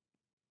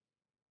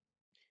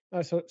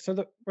 So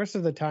the rest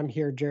of the time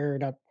here,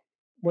 Jared, I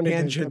wanted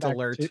Tangent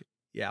alert.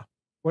 Yeah.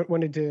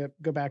 wanted to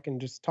go back and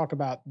just talk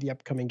about the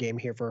upcoming game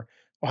here for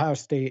Ohio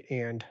State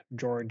and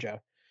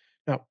Georgia.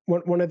 Now,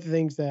 one of the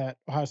things that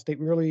Ohio State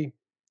really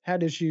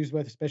had issues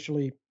with,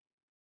 especially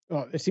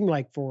it seemed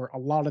like for a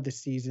lot of the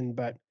season,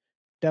 but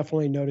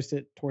definitely noticed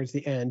it towards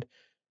the end,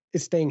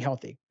 is staying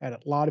healthy. Had a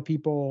lot of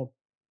people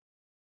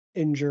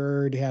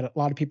injured. You had a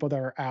lot of people that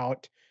are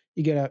out.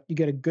 You get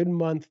a good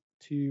month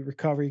to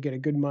recover. You get a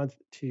good month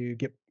to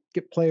get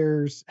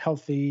players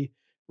healthy,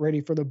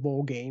 ready for the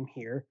bowl game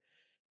here.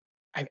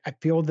 I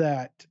feel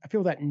that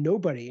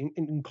nobody,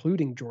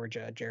 including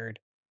Georgia, Jared,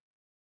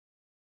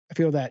 I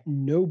feel that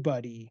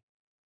nobody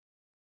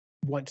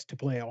wants to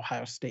play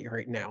Ohio State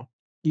right now.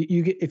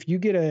 You get if you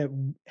get a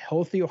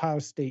healthy Ohio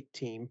State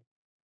team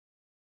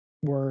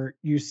where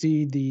you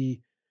see the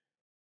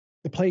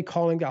play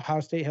calling that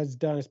Ohio State has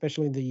done,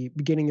 especially in the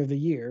beginning of the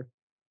year,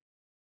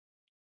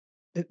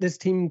 this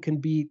team can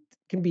beat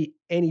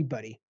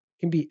anybody,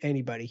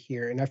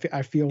 here. And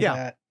I feel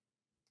Yeah,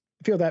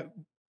 that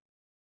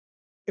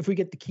if we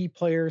get the key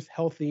players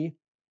healthy,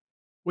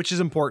 which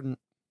is important.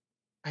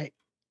 I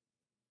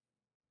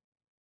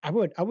I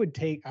would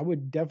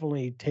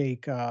definitely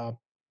take um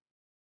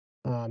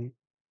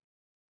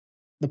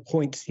the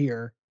points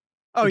here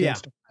Oh yeah.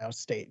 against Ohio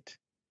State.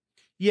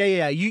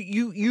 Yeah.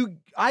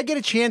 I get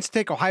a chance to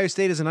take Ohio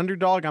State as an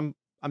underdog. I'm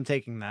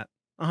taking that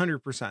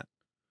 100%.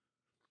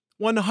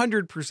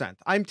 100%.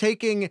 I'm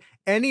taking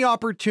any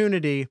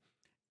opportunity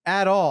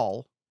at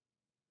all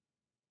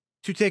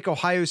to take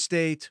Ohio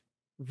State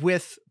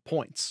with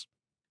points.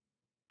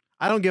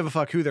 I don't give a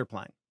fuck who they're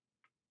playing.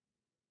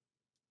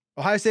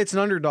 Ohio State's an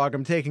underdog.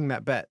 I'm taking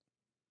that bet.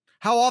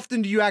 How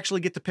often do you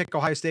actually get to pick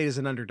Ohio State as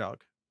an underdog?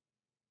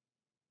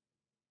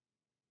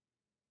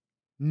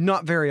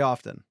 Not very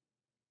often.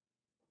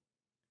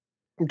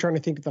 I'm trying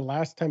to think of the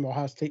last time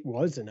Ohio State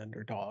was an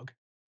underdog.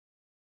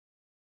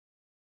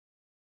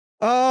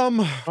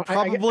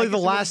 Probably the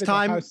last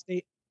time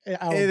State,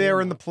 they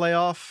were in the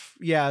playoff.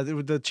 Yeah,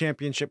 the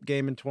championship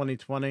game in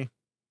 2020.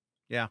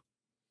 Yeah.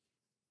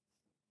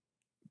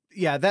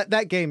 Yeah,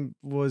 that game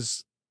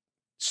was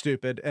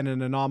stupid and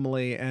an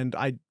anomaly, and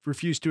I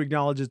refuse to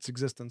acknowledge its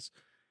existence.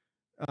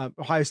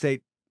 Ohio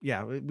State,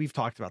 yeah, we've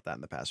talked about that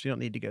in the past. We don't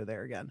need to go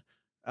there again.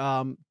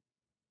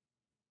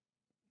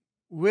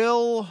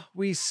 Will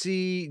we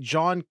see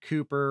John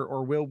Cooper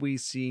or will we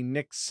see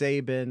Nick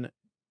Saban?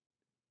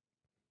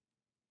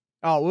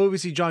 Oh, will we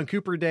see John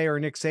Cooper Day or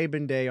Nick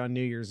Saban Day on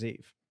New Year's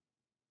Eve?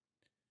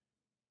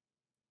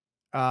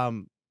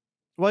 Well,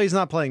 he's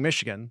not playing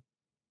Michigan,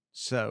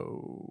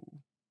 so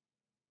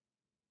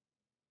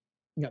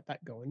you got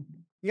that going.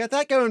 You got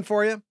that going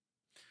for you.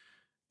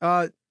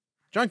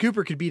 John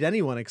Cooper could beat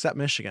anyone except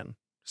Michigan,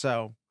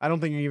 so I don't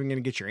think you're even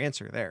going to get your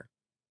answer there.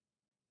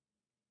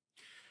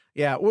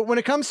 Yeah, when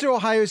it comes to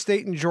Ohio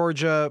State and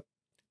Georgia,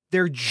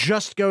 they're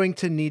just going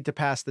to need to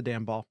pass the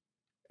damn ball.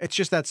 It's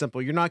just that simple.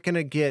 You're not going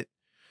to get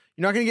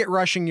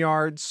rushing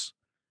yards.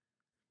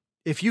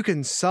 If you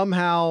can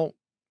somehow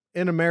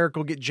in a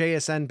miracle get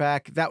JSN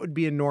back, that would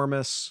be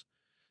enormous.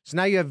 So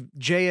now you have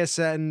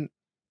JSN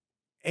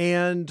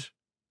and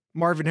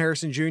Marvin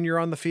Harrison Jr.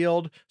 on the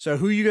field. So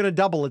who are you going to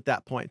double at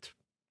that point?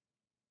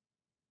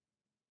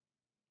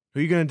 Who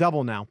are you going to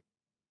double now?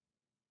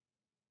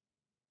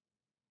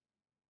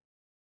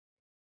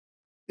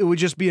 It would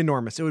just be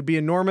enormous. It would be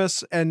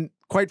enormous. And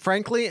quite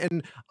frankly,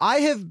 and I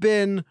have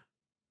been,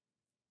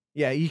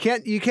 yeah, you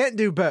can't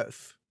do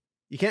both.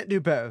 You can't do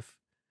both.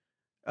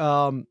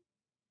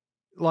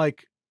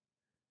 Like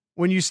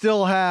when you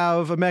still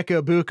have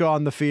Emeka Ibuka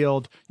on the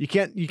field, you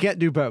can't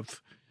do both.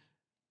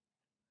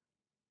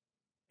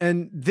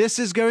 And this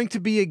is going to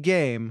be a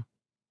game.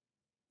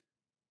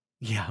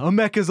 Yeah,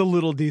 Emeka's a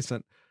little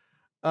decent.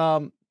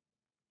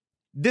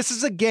 This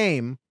is a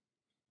game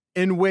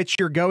in which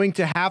you're going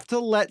to have to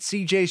let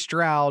CJ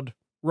Stroud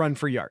run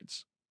for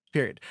yards,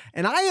 period.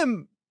 And I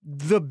am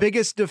the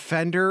biggest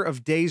defender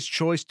of Day's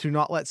choice to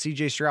not let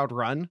CJ Stroud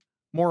run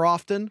more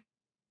often.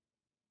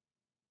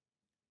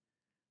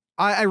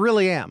 I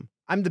really am.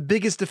 I'm the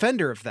biggest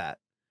defender of that.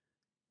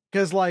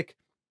 Because, like,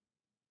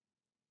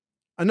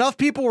 enough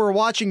people were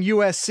watching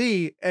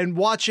USC and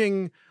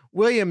watching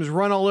Williams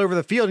run all over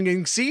the field and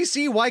getting,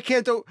 see, why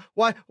can't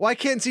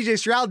CJ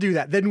Stroud do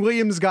that? Then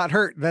Williams got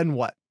hurt. Then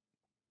what?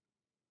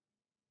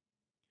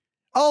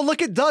 Oh,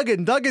 look at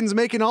Duggan. Duggan's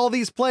making all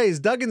these plays.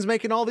 And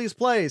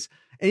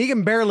he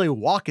can barely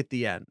walk at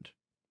the end.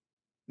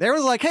 There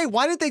was like, hey,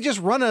 why didn't they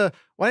just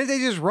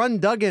run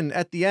Duggan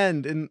at the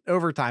end in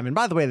overtime? And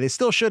by the way, they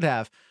still should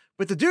have,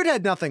 but the dude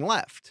had nothing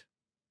left.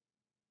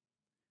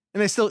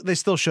 And they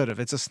still should have.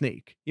 It's a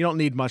sneak. You don't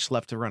need much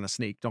left to run a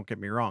sneak. Don't get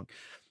me wrong.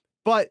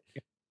 But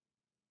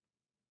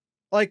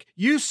like,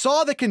 you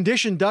saw the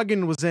condition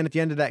Duggan was in at the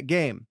end of that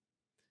game.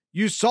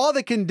 You saw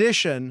the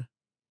condition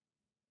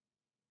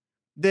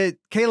that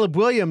Caleb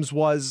Williams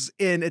was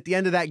in at the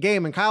end of that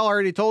game. And Kyle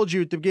already told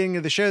you at the beginning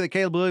of the show that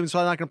Caleb Williams is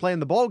probably not going to play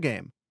in the bowl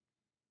game.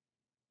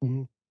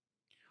 Mm-hmm.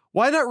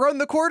 Why not run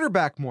the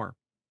quarterback more?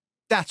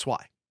 That's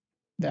why.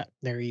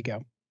 There you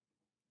go.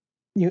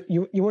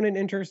 You want an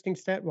interesting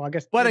stat? Well, I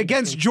guess. But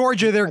against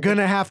Georgia, they're going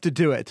to have to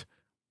do it.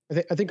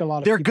 I think a lot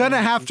of They're people going to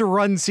have to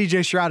run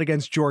CJ Stroud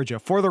against Georgia.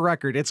 For the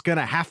record, it's going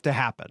to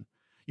happen.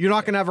 You're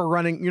not going to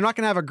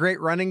have a great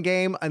running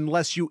game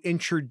unless you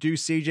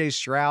introduce CJ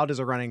Stroud as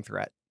a running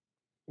threat.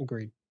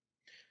 Agreed.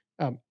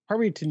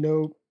 Probably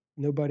to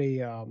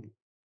nobody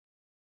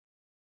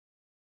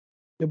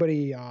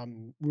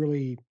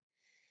really.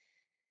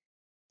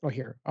 Oh,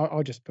 here,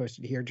 I'll just post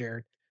it here,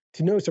 Jared.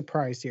 To no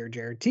surprise here,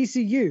 Jared,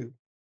 TCU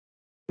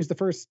is the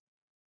first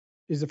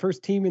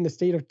team in the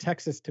state of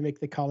Texas to make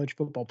the college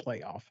football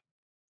playoff.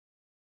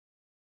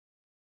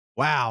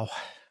 Wow.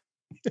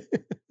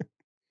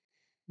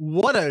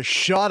 What a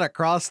shot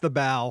across the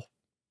bow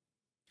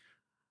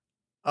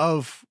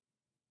of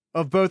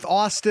both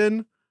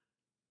Austin,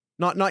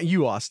 not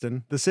you,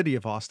 Austin, the city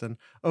of Austin,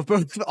 of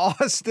both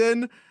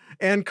Austin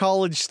and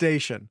College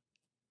Station.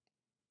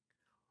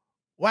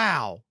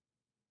 Wow.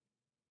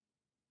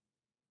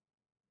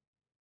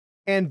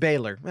 And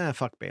Baylor.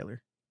 Fuck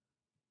Baylor.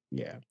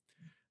 Yeah.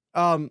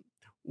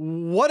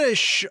 What a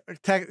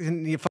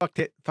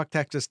fuck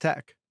Texas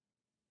Tech.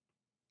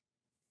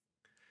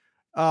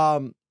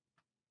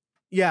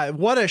 Yeah,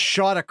 what a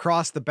shot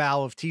across the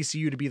bow of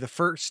TCU to be the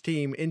first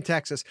team in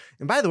Texas.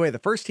 And by the way, the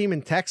first team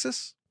in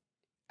Texas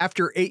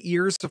after 8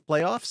 years of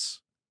playoffs,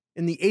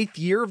 in the 8th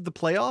year of the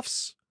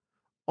playoffs,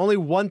 only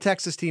one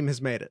Texas team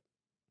has made it.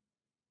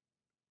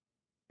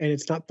 And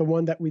it's not the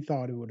one that we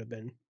thought it would have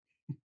been.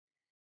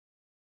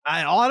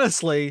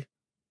 Honestly,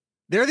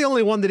 they're the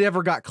only one that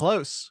ever got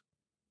close.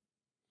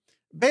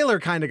 Baylor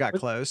kind of got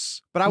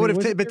close, but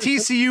but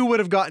TCU would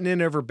have gotten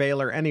in over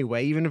Baylor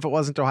anyway, even if it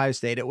wasn't Ohio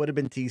State, it would have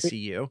been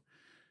TCU.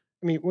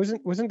 I mean,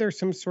 wasn't there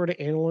some sort of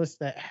analyst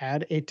that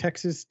had a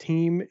Texas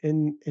team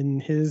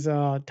in his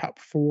top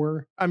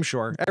 4? I'm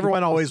sure.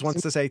 Everyone always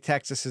wants to say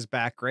Texas is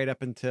back right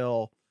up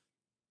until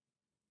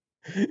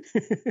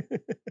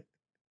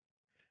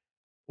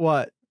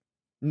what?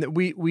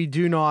 We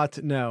do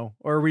not know.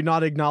 Or are we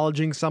not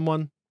acknowledging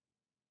someone?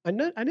 I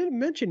didn't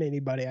mention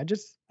anybody. I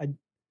just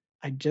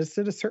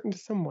said a certain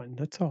someone.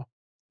 That's all.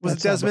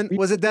 Was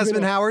it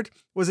Desmond Howard?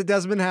 Was it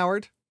Desmond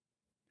Howard?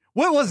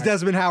 What was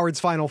Desmond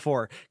Howard's Final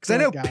Four? Because I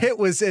know Pitt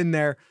was in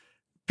there.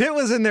 Pitt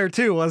was in there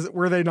too.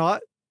 Were they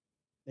not?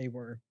 They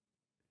were.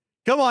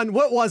 Come on.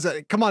 What was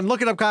it? Come on.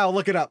 Look it up, Kyle.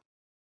 Look it up.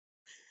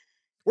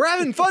 We're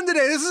having fun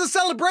today. This is a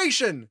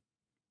celebration.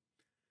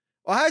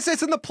 Ohio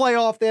State's in the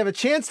playoff. They have a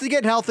chance to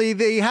get healthy.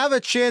 They have a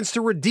chance to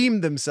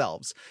redeem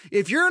themselves.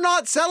 If you're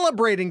not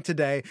celebrating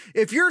today,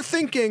 if you're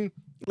thinking,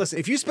 listen,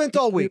 if you spent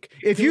all week,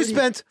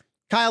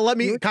 Kyle,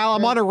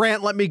 I'm on a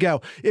rant. Let me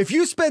go. If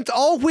you spent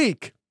all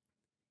week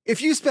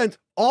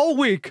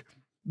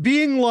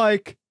being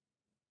like,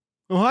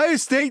 Ohio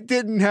State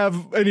didn't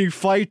have any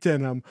fight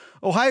in them.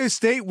 Ohio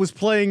State was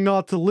playing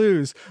not to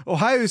lose.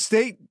 Ohio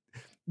State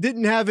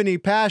didn't have any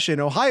passion.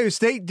 Ohio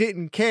State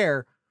didn't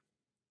care.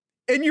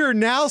 And you're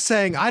now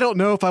saying, I don't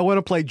know if I want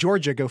to play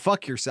Georgia. Go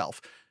fuck yourself.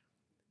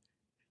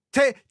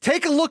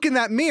 Take a look in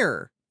that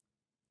mirror.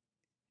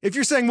 If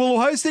you're saying, well,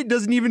 Ohio State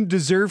doesn't even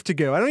deserve to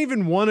go, I don't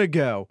even want to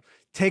go.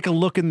 Take a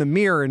look in the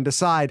mirror and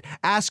decide,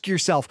 ask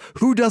yourself,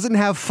 who doesn't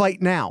have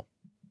fight now?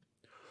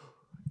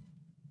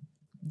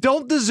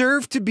 Don't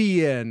deserve to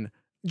be in.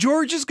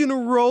 Georgia's going to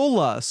roll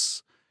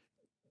us.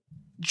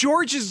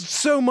 Georgia's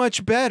so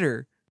much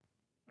better.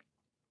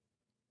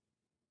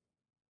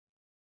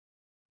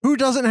 Who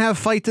doesn't have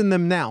fight in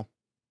them now?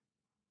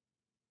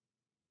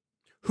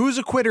 Who's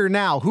a quitter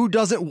now? Who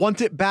doesn't want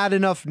it bad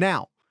enough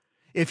now?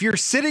 If you're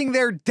sitting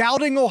there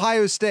doubting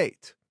Ohio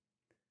State,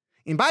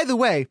 and by the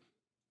way,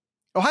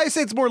 Ohio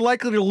State's more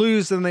likely to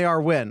lose than they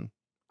are win.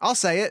 I'll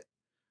say it.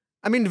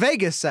 I mean,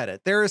 Vegas said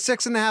it. They're a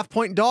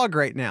 6.5-point dog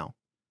right now.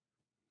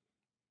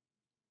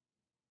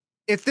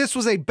 If this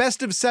was a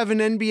best of 7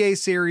 NBA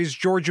series,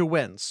 Georgia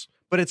wins.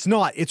 But it's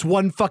not. It's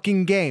one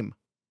fucking game.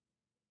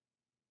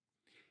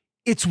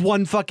 It's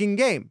one fucking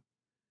game.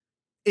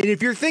 And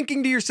if you're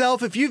thinking to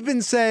yourself, if you've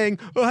been saying,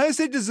 Ohio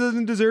State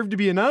doesn't deserve to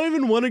be in, I don't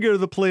even want to go to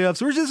the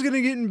playoffs, we're just going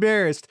to get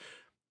embarrassed.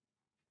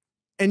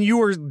 And you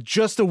were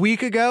just a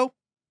week ago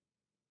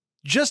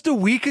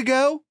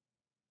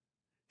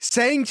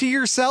saying to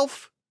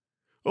yourself,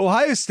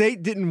 Ohio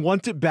State didn't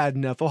want it bad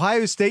enough.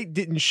 Ohio State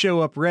didn't show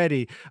up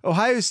ready.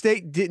 Ohio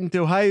State didn't.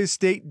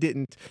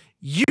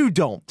 You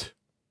don't.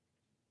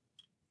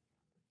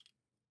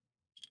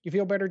 You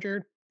feel better,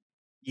 Jared?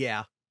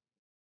 Yeah.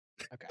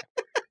 Okay.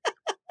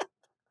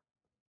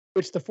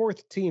 It's the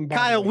fourth team.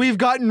 Kyle, we've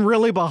gotten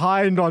really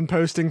behind on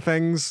posting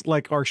things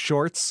like our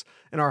shorts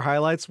and our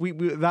highlights. We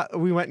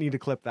might need to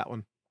clip that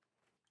one.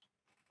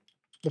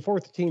 The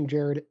fourth team,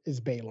 Jared, is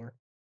Baylor.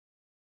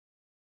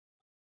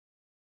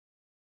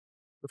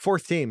 The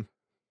fourth team.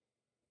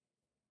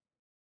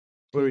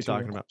 What are we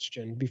talking about?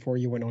 Before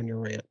you went on your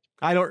rant.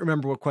 I don't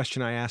remember what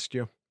question I asked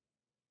you.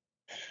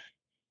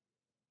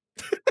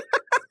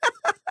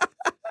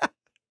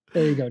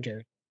 There you go,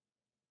 Jared.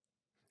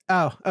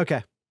 Oh,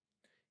 okay.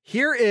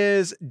 Here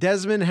is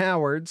Desmond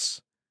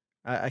Howard's.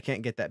 I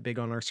can't get that big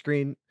on our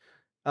screen.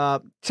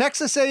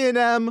 Texas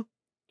A&M,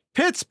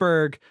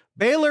 Pittsburgh,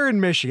 Baylor, and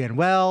Michigan.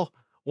 Well,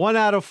 1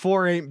 out of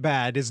 4 ain't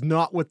bad is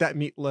not what that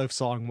Meatloaf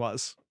song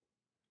was.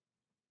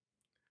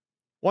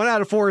 1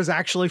 out of 4 is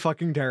actually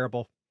fucking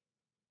terrible.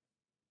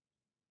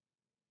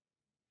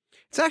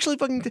 It's actually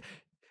fucking,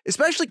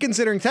 especially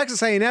considering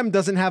Texas A&M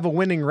doesn't have a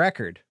winning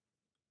record.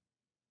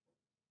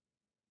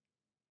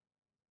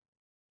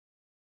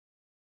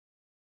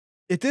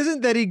 It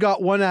isn't that he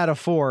got 1 out of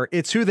 4.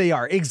 It's who they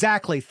are.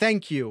 Exactly.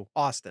 Thank you,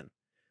 Austin.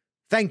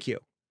 Thank you.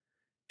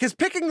 Because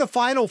picking the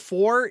Final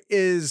Four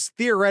is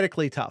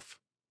theoretically tough.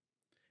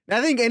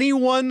 I think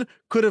anyone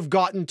could have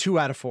gotten 2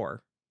 out of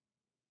 4.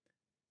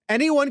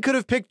 Anyone could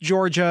have picked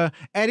Georgia.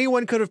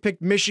 Anyone could have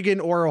picked Michigan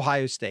or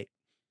Ohio State.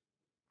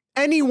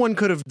 Anyone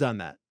could have done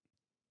that.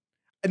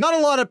 And not a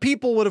lot of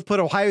people would have put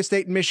Ohio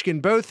State and Michigan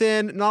both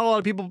in. Not a lot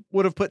of people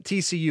would have put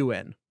TCU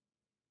in.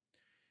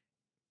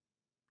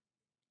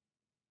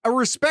 A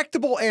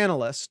respectable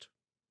analyst.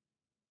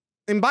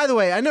 And by the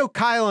way, I know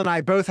Kyle and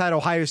I both had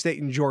Ohio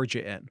State and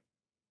Georgia in.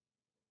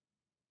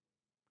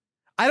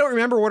 I don't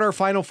remember what our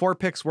Final Four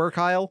picks were,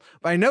 Kyle,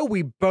 but I know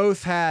we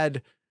both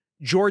had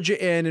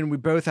Georgia in and we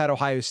both had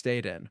Ohio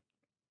State in.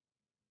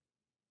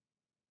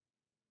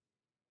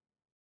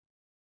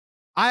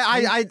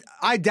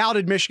 I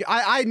doubted Michigan.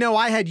 I know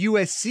I had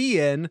USC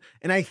in,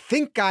 and I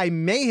think I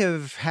may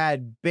have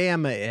had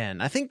Bama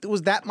in. I think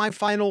was that my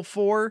Final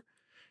Four.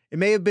 It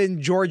may have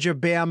been Georgia,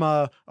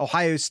 Bama,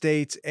 Ohio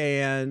State,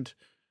 and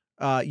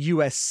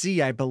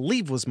USC, I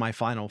believe was my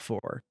Final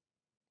Four.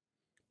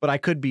 But I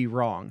could be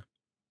wrong.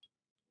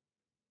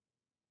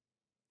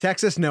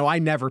 Texas? No, I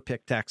never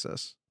picked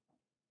Texas.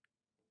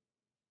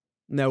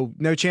 No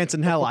chance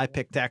in hell I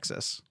picked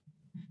Texas.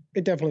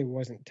 It definitely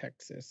wasn't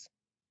Texas.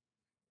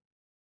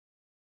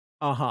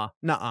 Uh-huh.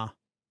 Nuh-uh.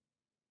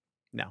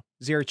 No.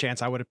 Zero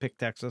chance I would have picked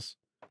Texas.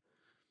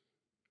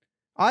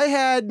 I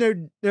had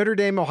Notre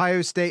Dame,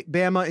 Ohio State,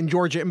 Bama, and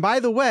Georgia. And by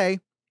the way,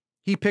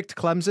 he picked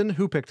Clemson.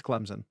 Who picked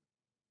Clemson?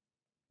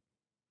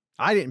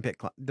 I didn't pick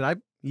Clemson. Did I?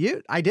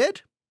 You? I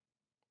did?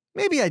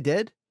 Maybe I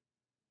did.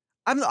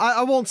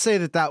 I won't say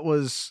that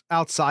was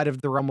outside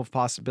of the realm of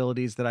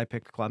possibilities that I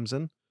picked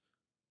Clemson.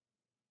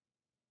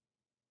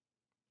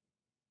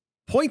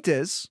 Point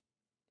is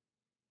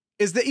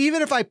that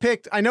even if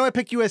I know I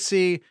picked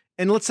USC,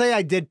 and let's say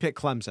I did pick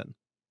Clemson.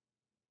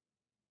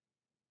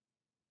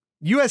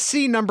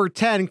 USC number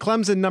 10,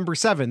 Clemson number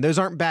 7. Those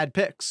aren't bad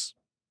picks.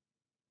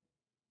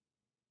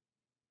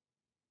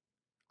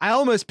 I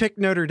almost picked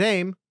Notre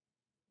Dame.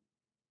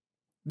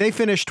 They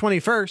finished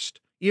 21st.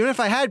 Even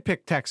if I had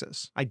picked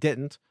Texas, I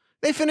didn't.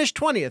 They finished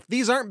 20th.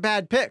 These aren't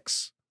bad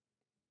picks.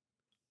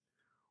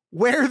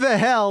 Where the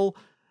hell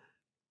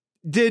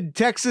did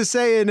Texas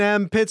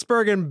A&M,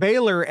 Pittsburgh, and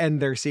Baylor end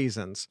their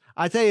seasons?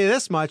 I tell you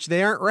this much,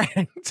 they aren't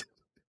ranked.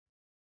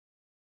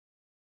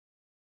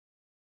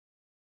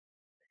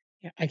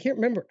 Yeah, I can't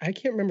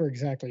remember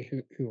exactly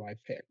who I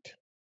picked.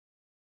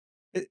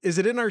 Is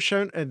it in our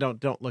show?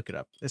 Don't look it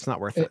up. It's not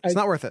worth it. It's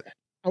not worth it.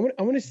 I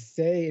want to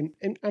say,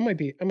 and I might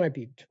be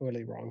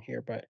totally wrong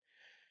here, but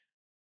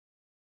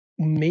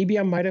maybe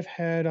I might have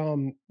had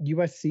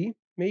USC.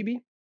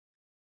 Maybe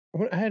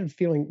I had a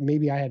feeling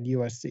maybe I had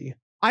USC.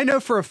 I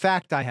know for a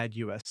fact I had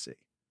USC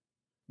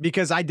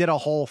because I did a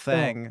whole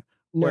thing.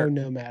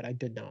 No, Matt, I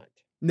did not.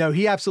 No,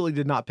 he absolutely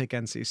did not pick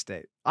NC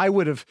State. I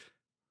would have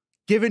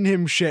given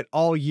him shit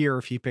all year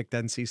if he picked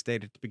NC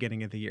State at the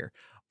beginning of the year.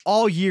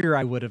 All year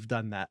I would have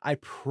done that. I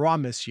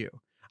promise you.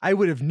 I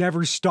would have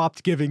never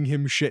stopped giving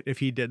him shit if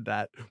he did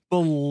that.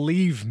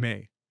 Believe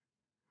me.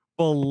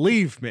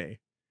 Believe me.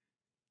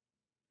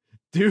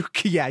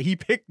 Duke, yeah, he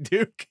picked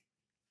Duke.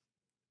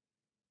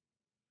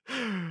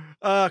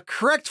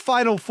 Correct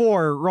Final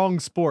Four, wrong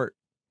sport.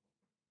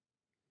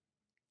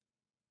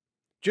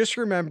 Just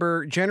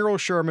remember, General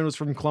Sherman was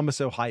from Columbus,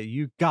 Ohio.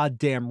 You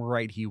goddamn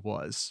right he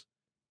was.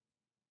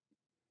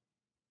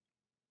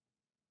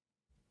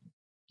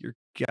 You're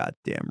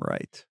goddamn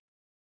right.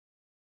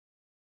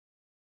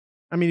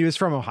 I mean, he was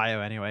from Ohio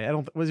anyway.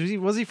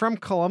 Was he from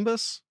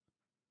Columbus?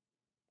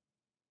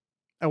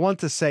 I want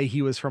to say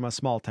he was from a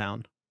small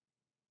town.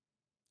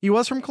 He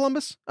was from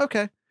Columbus?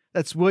 Okay.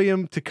 That's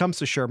William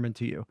Tecumseh Sherman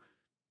to you.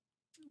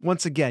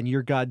 Once again,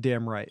 you're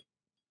goddamn right.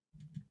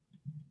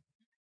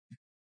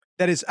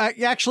 That is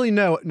actually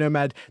no,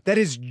 Nomad. That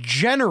is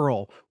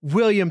General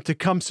William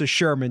Tecumseh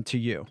Sherman to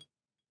you.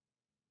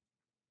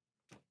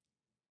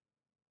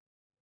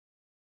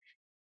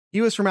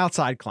 He was from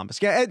outside Columbus.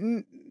 Yeah,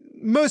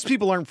 most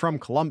people aren't from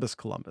Columbus.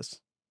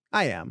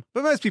 I am,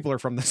 but most people are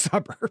from the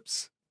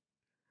suburbs.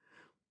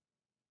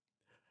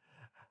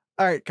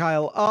 All right,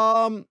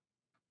 Kyle.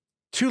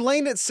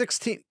 Tulane at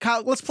 16.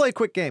 Kyle, let's play a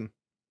quick game.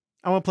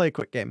 I want to play a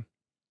quick game.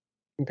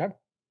 Okay.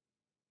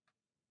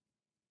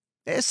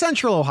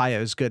 Central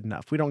Ohio is good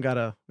enough. We don't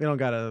gotta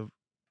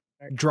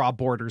draw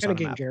borders on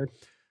a map. Jared.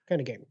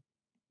 Kind of game.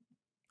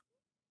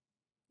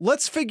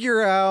 Let's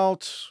figure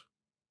out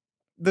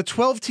the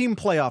 12-team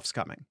playoffs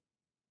coming.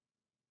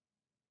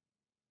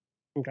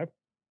 Okay.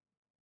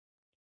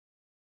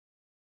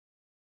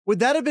 Would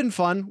that have been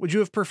fun? Would you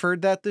have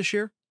preferred that this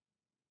year?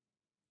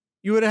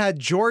 You would have had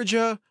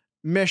Georgia,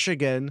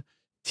 Michigan,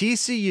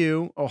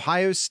 TCU,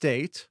 Ohio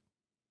State.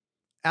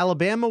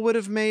 Alabama would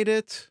have made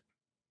it.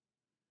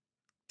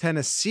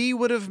 Tennessee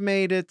would have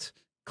made it.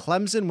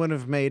 Clemson would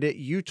have made it.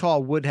 Utah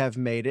would have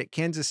made it.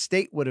 Kansas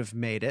State would have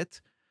made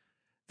it.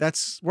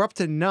 We're up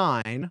to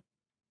 9.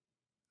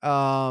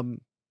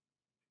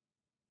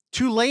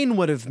 Tulane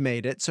would have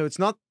made it, so it's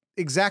not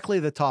exactly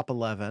the top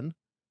 11.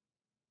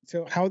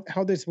 So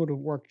how this would have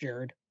worked,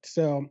 Jared?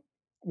 So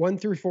 1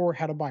 through 4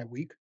 had a bye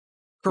week.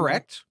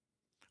 Correct.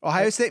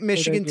 Ohio State,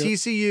 Michigan,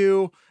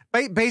 TCU.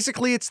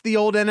 Basically, it's the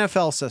old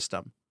NFL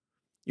system.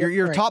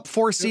 Your top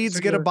 4 seeds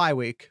get a bye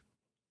week.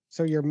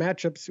 So your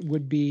matchups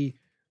would be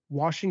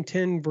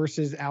Washington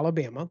versus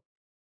Alabama.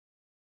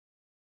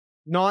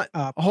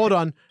 Hold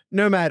on.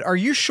 Nomad, are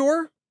you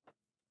sure?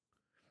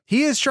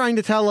 He is trying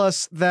to tell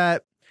us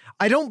that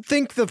I don't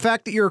think the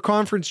fact that you're a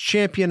conference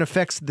champion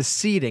affects the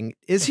seeding.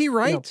 Is he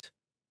right?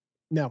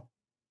 No,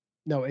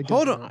 it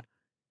does not.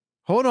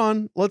 Hold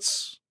on.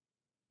 Let's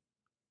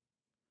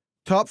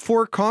top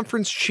 4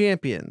 conference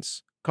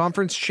champions.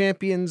 Conference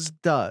champions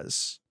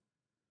does.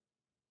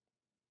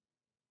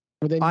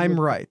 I'm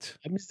right.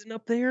 Clemson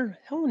up there?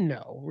 Hell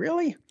no.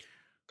 Really?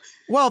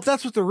 Well, if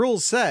that's what the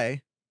rules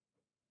say.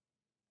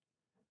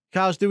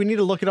 Kyle, do we need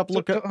to look it up?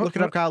 Look it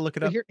up, Kyle. Look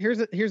it up. Here's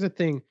the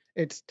thing.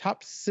 It's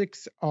top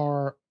 6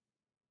 are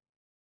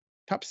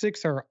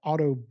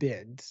auto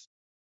bids.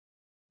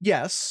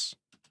 Yes.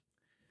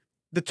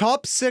 The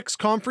top 6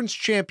 conference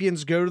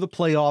champions go to the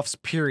playoffs,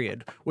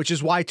 period, which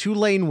is why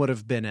Tulane would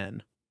have been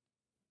in.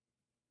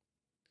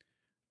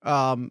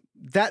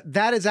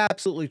 That is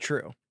absolutely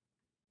true.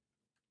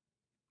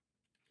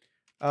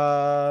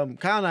 Kyle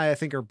and I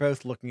think, are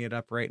both looking it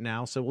up right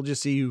now, so we'll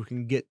just see who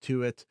can get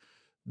to it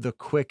the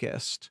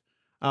quickest.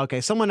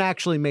 Okay, someone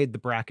actually made the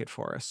bracket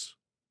for us.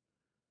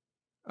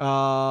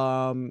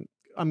 I'm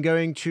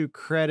going to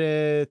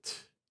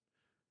credit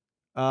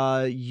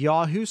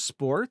Yahoo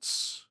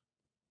Sports.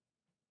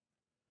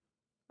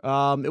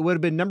 It would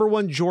have been number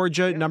 1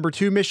 Georgia, number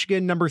 2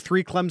 Michigan, number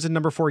 3 Clemson,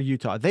 number 4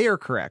 Utah. They are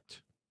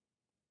correct.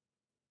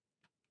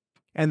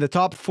 And the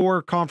top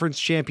 4 conference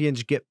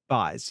champions get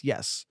buys.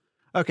 Yes.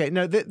 Okay,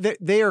 no,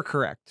 they are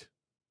correct.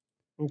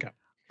 Okay.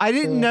 I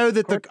didn't know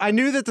that I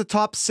knew that the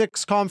top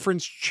 6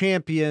 conference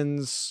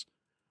champions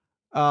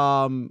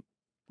got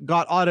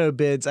auto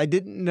bids. I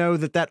didn't know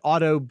that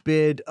auto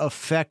bid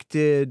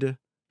affected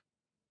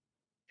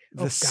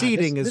the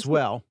seeding as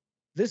well.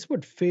 This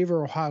would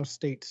favor Ohio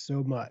State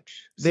so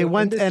much. They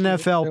went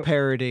NFL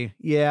parity.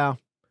 Yeah.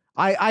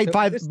 By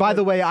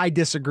the way, I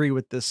disagree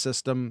with this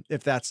system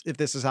if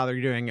this is how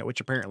they're doing it,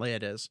 which apparently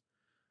it is.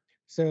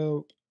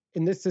 So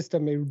in this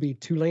system, it would be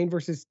Tulane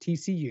versus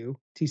TCU.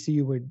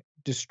 TCU would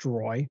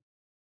destroy.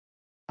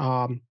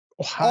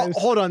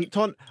 Hold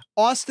on.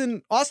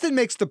 Austin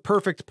makes the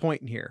perfect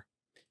point here.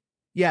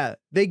 Yeah,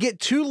 they get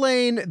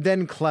Tulane,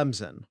 then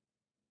Clemson.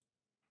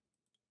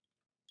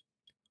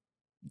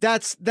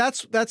 That's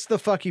the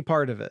fucky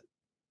part of it.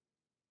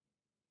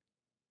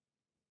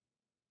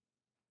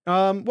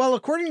 Well,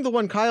 according to the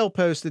one Kyle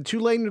posted,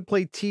 Tulane would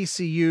play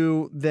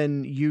TCU,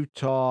 then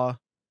Utah.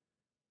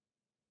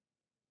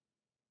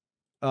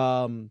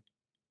 Ohio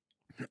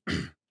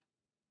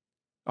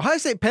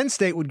State, Penn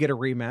State would get a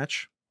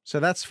rematch, so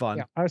that's fun.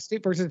 Yeah, Ohio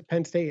State versus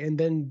Penn State, and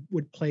then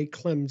would play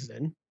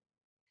Clemson,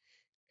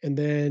 and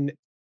then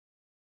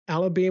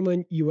Alabama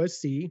and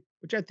USC,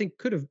 which I think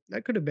could have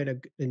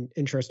been an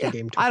interesting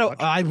game to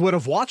watch. I would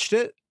have watched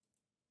it.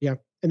 Yeah,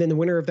 and then the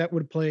winner of that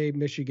would play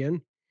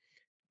Michigan,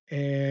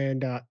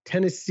 and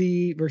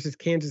Tennessee versus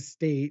Kansas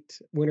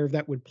State. Winner of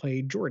that would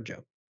play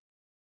Georgia.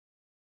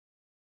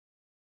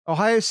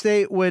 Ohio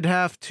State would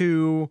have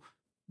to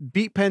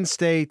beat Penn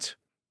State,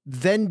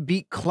 then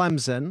beat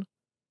Clemson,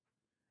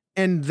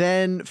 and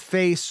then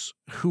face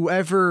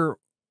whoever.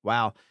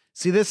 Wow.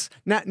 See this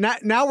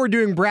now we're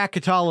doing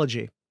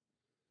bracketology.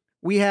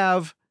 We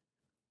have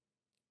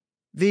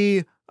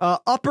the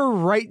upper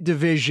right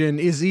division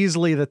is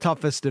easily the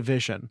toughest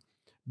division.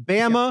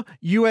 Bama,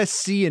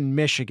 USC, and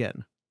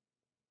Michigan.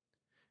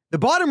 The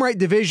bottom right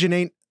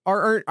division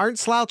aren't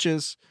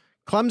slouches.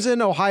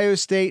 Clemson, Ohio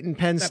State, and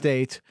Penn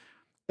State.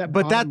 The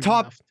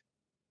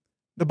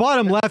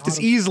bottom left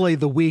is easily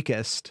the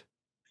weakest.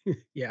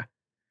 Yeah.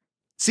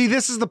 See,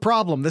 this is the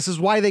problem. This is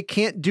why they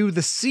can't do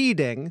the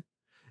seeding.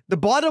 The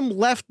bottom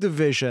left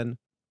division,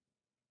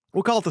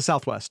 we'll call it the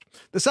Southwest.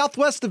 The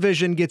Southwest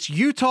division gets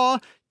Utah,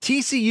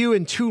 TCU,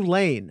 and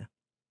Tulane.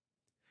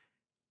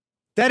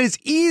 That is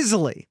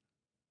easily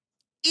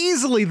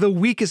the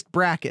weakest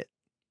bracket.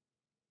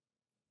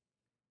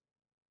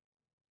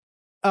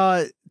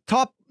 The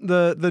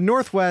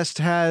Northwest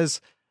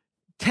has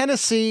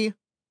Tennessee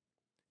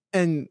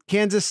and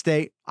Kansas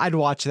State. I'd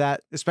watch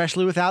that,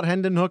 especially without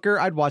Hendon Hooker.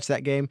 I'd watch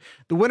that game.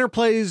 The winner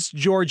plays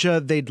Georgia.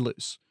 They'd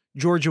lose.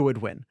 Georgia would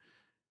win.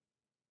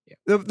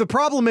 Yeah. The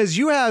problem is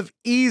you have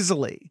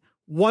easily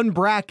one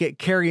bracket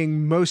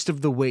carrying most of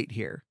the weight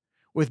here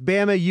with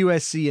Bama,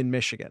 USC, and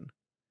Michigan.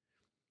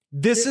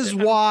 This is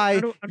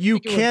why you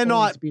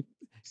cannot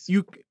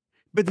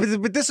but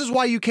this is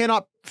why you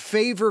cannot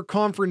favor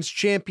conference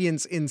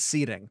champions in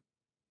seeding.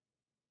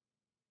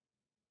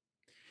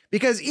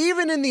 Because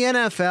even in the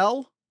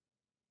NFL,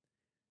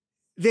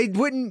 they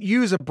wouldn't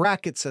use a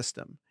bracket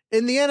system.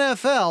 In the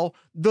NFL,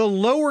 the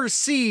lower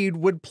seed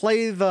would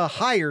play the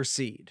higher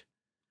seed,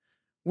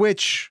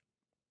 which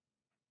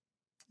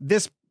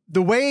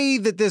the way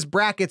that this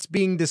bracket's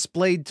being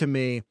displayed to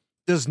me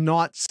does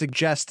not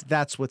suggest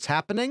that's what's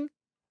happening.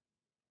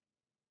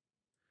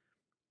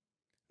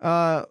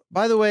 By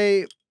the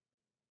way,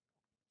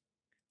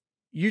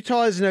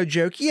 Utah is no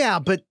joke. Yeah,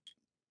 but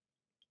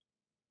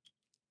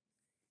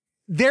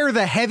they're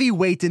the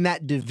heavyweight in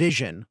that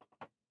division.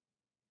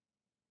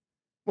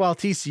 Well,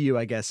 TCU,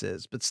 I guess,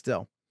 is, but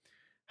still.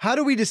 How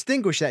do we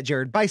distinguish that,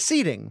 Jared? By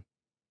seeding.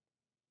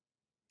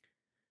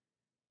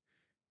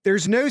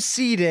 There's no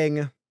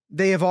seeding.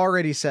 They have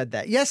already said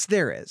that. Yes,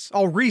 there is.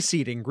 Oh,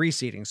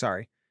 reseeding,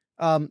 sorry.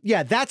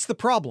 Yeah, that's the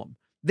problem.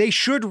 They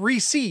should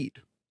reseed,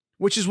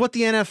 which is what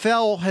the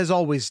NFL has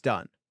always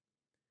done.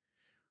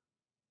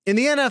 In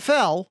the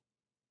NFL,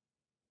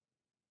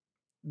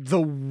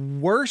 the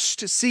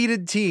worst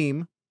seeded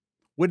team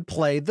would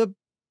play the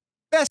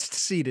best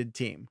seeded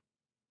team.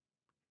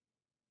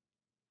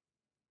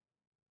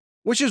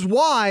 Which is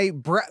why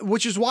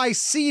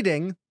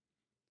reseeding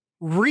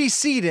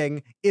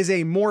is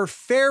a more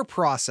fair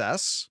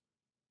process.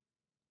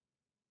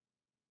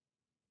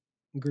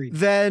 Agreed.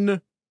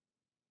 Than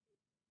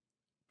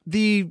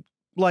the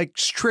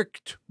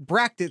strict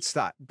bracket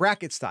style.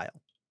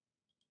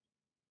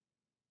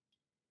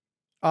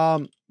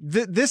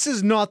 This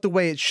is not the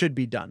way it should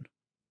be done.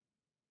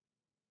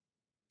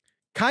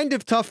 Kind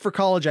of tough for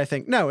college, I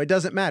think. No, it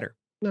doesn't matter.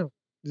 No,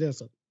 it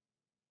doesn't.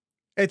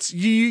 It's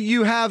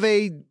you have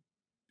a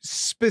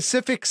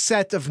specific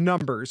set of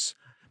numbers.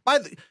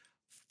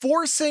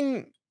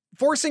 Forcing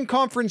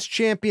conference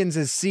champions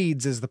as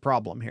seeds is the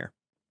problem here.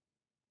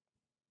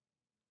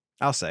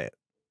 I'll say it.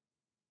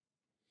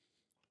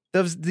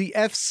 Does the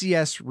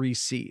FCS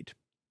reseed?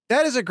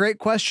 That is a great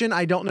question.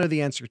 I don't know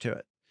the answer to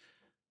it.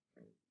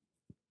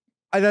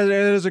 That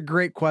is a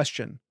great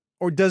question.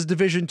 Or does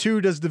Division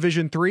 2, does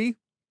Division 3?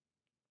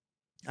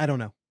 I don't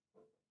know.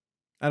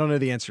 I don't know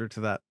the answer to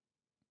that.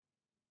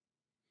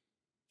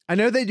 I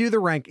know they do the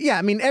rank. Yeah,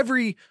 I mean,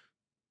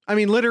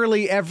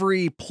 literally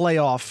every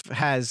playoff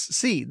has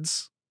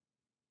seeds.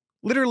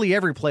 Literally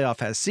every playoff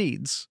has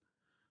seeds.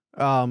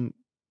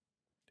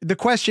 The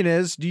question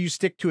is, do you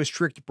stick to a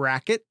strict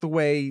bracket the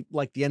way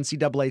like the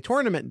NCAA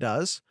tournament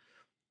does?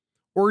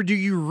 Or do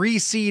you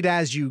reseed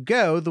as you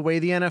go the way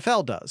the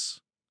NFL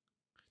does?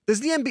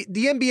 Does the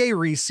NBA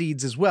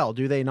reseeds as well,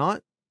 do they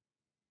not?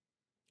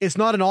 It's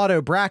not an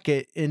auto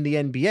bracket in the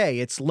NBA.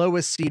 It's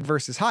lowest seed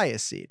versus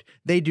highest seed.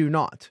 They do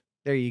not.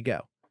 There you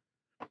go.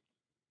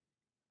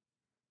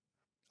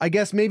 I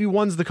guess maybe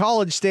one's the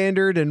college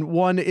standard and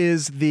one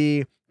is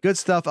the good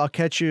stuff. I'll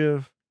catch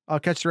the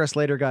rest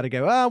later. Got to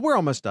go. We're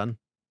almost done.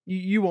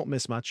 You won't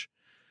miss much.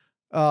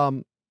 Yeah,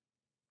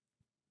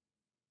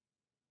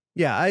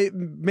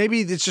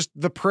 maybe it's just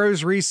the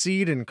pros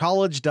reseed and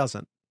college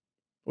doesn't,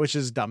 which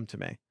is dumb to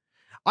me.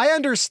 I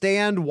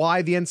understand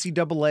why the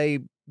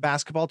NCAA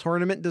basketball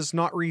tournament does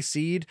not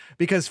reseed,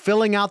 because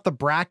filling out the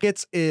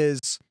brackets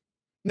is...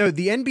 No,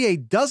 the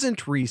NBA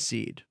doesn't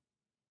reseed.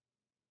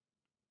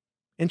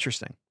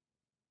 Interesting.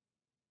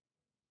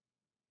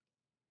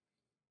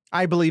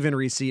 I believe in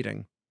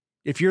reseeding.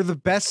 If you're the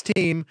best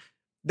team,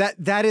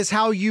 that is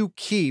how you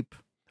keep.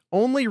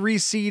 Only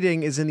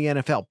reseeding is in the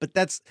NFL, but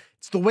it's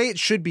the way it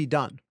should be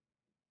done.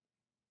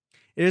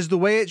 It is the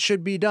way it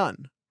should be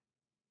done.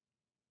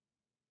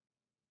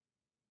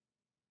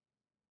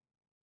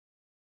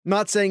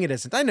 Not saying it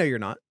isn't. I know you're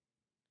not.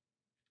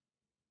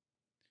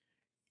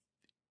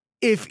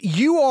 If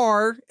you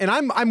are, and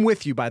I'm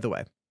with you, by the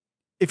way,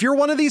 if you're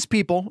one of these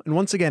people, and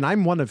once again,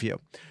 I'm one of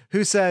you,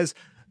 who says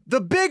the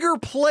bigger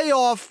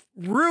playoff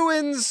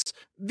ruins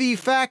the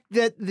fact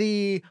that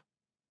the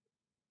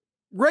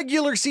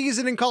regular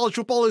season in college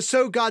football is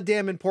so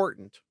goddamn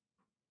important.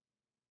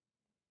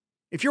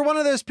 If you're one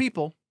of those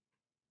people,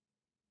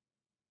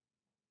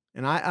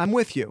 and I'm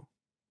with you,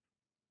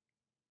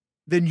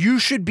 then you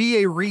should be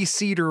a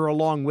reseeder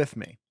along with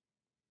me.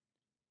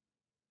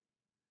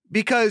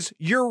 Because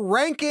your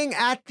ranking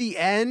at the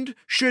end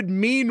should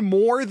mean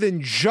more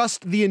than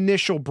just the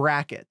initial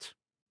bracket.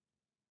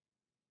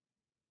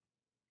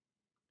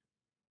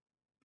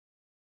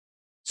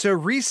 So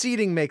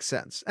reseeding makes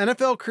sense.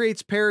 NFL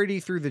creates parity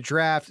through the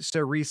draft,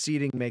 so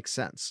reseeding makes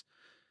sense.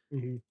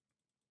 Mm-hmm.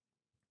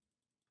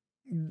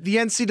 The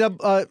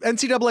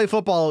NCAA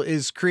football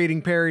is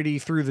creating parity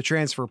through the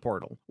transfer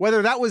portal.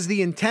 Whether that was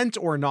the intent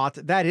or not,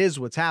 that is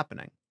what's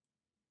happening.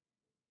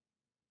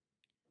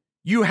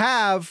 You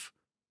have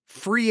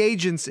free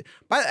agency.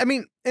 But I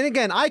mean, and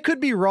again, I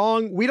could be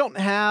wrong. We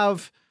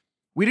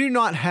do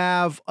not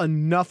have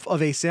enough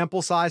of a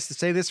sample size to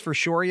say this for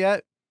sure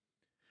yet.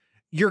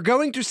 You're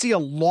going to see a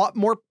lot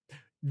more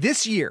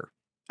this year.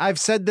 I've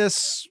said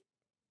this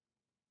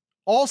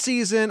all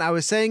season. I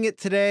was saying it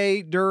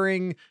today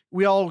during,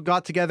 we all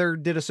got together,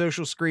 did a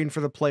social screen for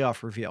the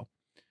playoff reveal.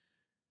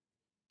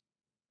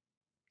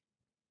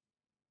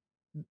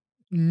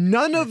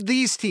 None of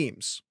these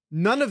teams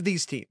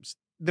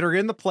that are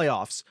in the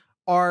playoffs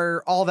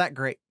are all that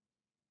great.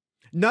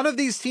 None of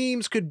these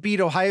teams could beat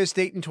Ohio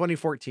State in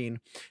 2014.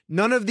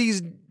 None of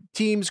these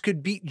teams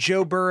could beat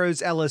Joe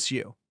Burrow's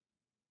LSU.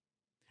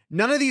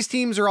 None of these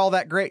teams are all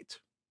that great.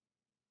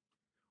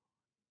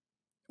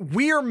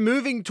 We are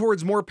moving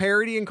towards more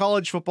parity in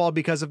college football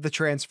because of the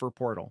transfer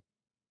portal.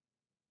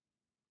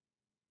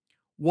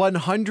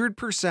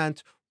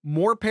 100%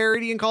 more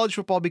parity in college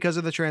football because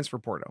of the transfer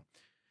portal.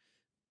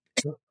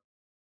 All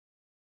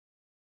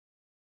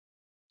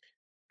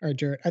right,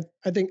 Jared.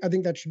 I think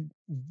that should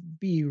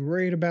be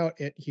right about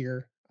it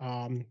here.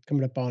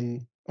 Coming up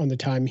on the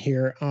time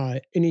here.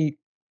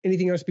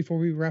 Anything else before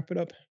we wrap it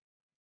up?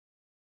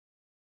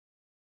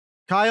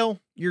 Kyle,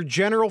 your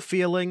general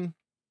feeling.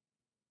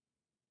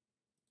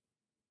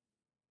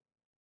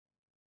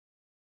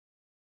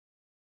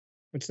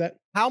 What's that?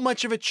 How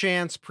much of a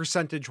chance,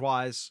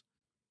 percentage-wise,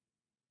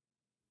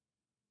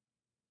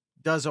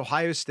 does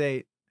Ohio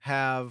State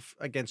have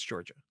against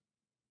Georgia?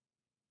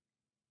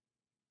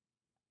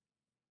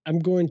 I'm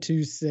going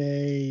to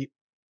say,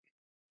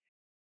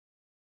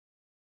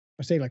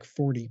 I'll say like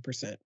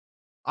 40%.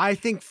 I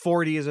think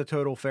 40 is a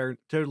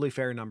totally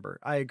fair number.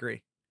 I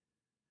agree.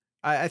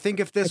 I think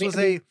if this was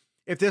an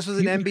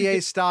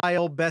NBA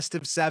style best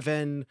of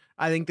 7,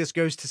 I think this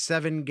goes to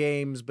 7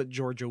 games, but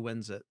Georgia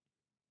wins it.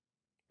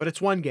 But it's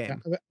 1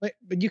 game. Yeah,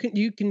 but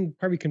you can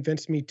probably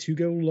convince me to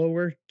go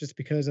lower just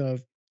because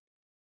of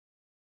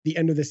the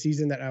end of the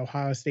season that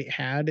Ohio State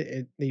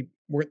had. They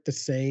weren't the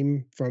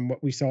same from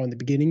what we saw in the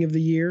beginning of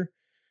the year.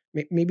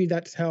 Maybe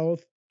that's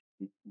health.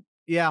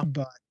 Yeah.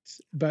 But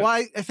well,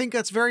 I think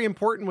that's very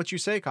important what you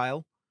say,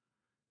 Kyle.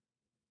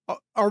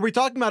 Are we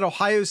talking about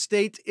Ohio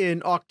State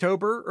in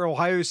October or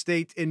Ohio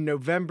State in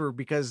November?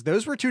 Because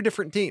those were 2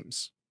 different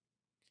teams.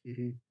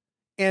 Mm-hmm.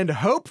 And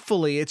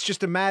hopefully it's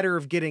just a matter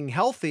of getting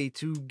healthy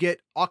to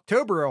get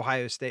October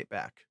Ohio State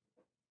back.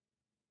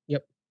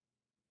 Yep.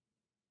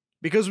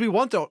 Because we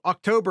want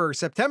October,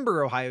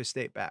 September Ohio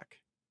State back.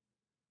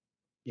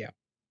 Yeah.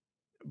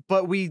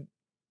 But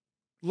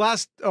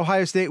last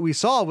Ohio State we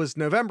saw was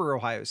November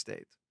Ohio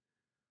State.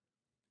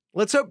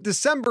 Let's hope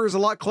December is a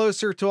lot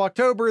closer to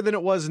October than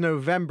it was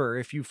November,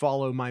 if you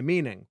follow my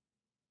meaning.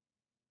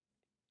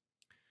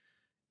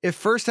 If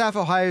first half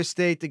Ohio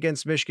State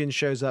against Michigan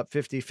shows up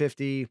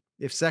 50-50,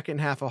 if second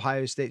half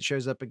Ohio State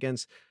shows up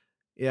against,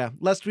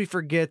 lest we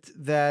forget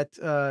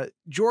that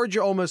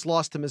Georgia almost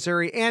lost to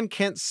Missouri and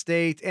Kent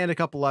State and a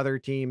couple other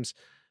teams.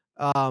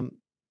 So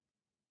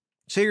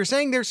you're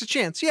saying there's a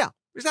chance? Yeah,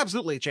 there's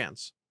absolutely a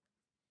chance.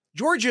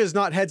 Georgia is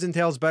not heads and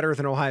tails better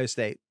than Ohio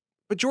State,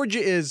 but Georgia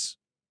is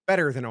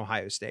better than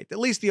Ohio State, at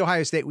least the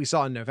Ohio State we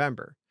saw in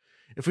November.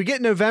 If we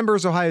get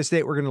November's Ohio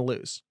State, we're going to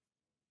lose.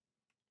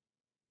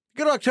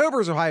 Go to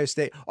October's Ohio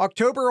State.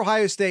 October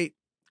Ohio State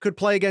could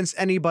play against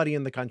anybody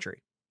in the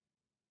country.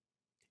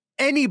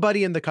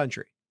 Anybody in the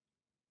country.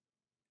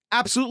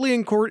 Absolutely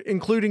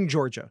including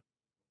Georgia.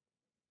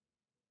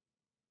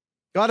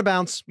 Gotta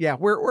bounce. Yeah,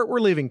 we're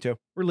leaving too.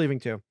 We're leaving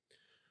too.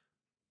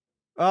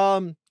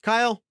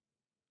 Kyle,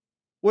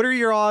 what are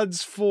your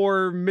odds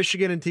for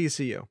Michigan and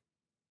TCU?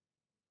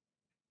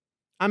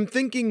 I'm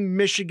thinking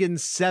Michigan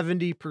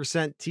 70%,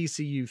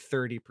 TCU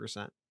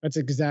 30%. That's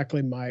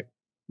exactly my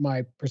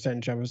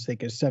percentage. I was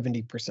thinking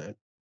 70%.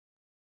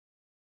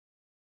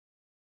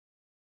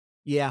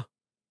 Yeah,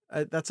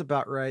 that's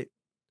about right.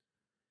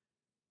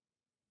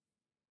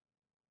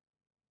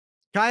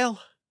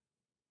 Kyle,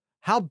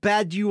 how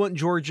bad do you want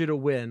Georgia to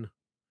win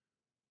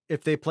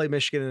if they play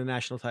Michigan in a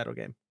national title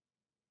game?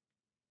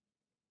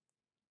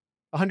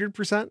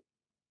 100%?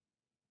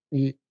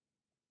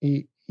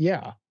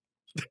 Yeah.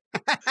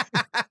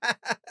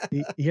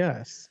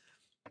 Yes.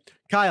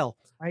 Kyle,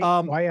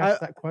 why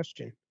ask that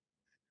question?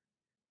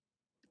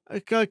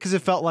 Because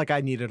it felt like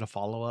I needed a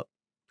follow-up.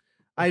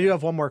 I do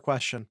have one more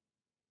question.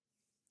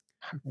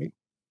 Right.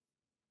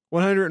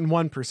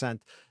 101%.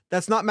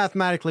 That's not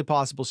mathematically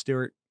possible,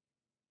 Stuart.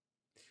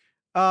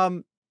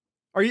 Are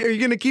you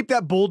going to keep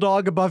that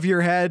bulldog above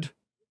your head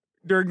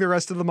during the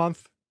rest of the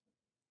month?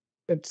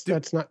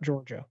 That's not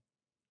Georgia.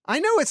 I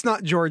know it's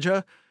not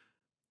Georgia.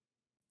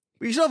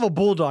 But you still have a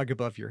bulldog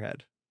above your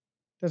head.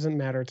 Doesn't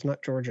matter. It's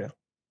not Georgia.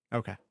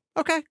 Okay.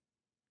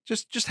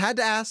 Just had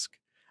to ask.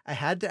 I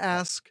had to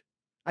ask.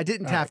 I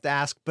didn't have to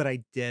ask, but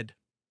I did.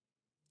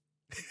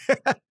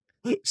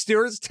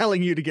 Stuart's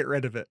telling you to get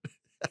rid of it.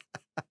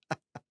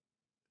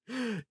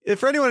 If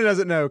for anyone who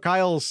doesn't know,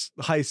 Kyle's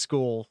high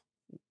school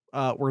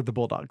were the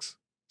Bulldogs.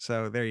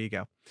 So there you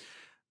go.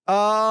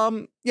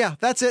 Yeah,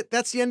 that's it.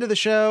 That's the end of the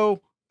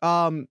show.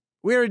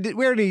 We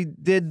already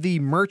did the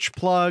merch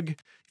plug.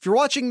 If you're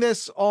watching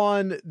this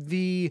on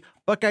the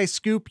Buckeye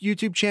Scoop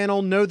YouTube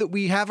channel, know that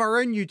we have our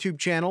own YouTube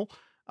channel,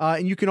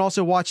 and you can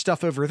also watch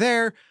stuff over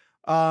there.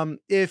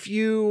 If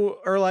you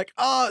are like,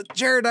 oh,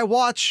 Jared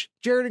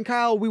and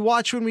Kyle, we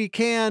watch when we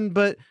can,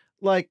 but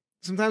like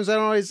sometimes I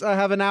don't always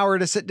have an hour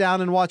to sit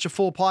down and watch a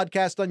full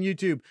podcast on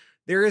YouTube.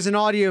 There is an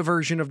audio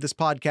version of this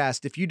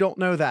podcast if you don't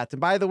know that. And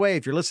by the way,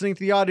 if you're listening to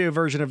the audio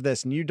version of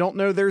this and you don't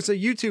know there's a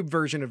YouTube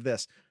version of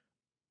this,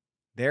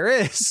 there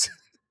is.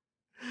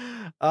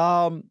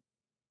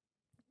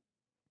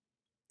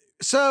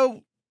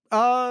 So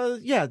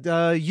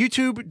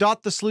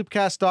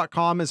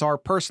youtube.thesloopcast.com is our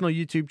personal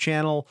YouTube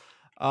channel.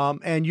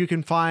 And you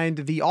can find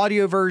the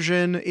audio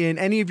version in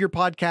any of your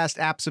podcast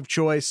apps of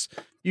choice.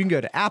 You can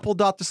go to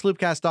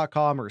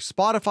apple.thesloopcast.com or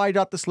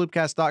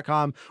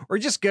spotify.thesloopcast.com, or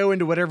just go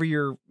into whatever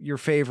your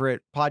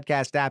favorite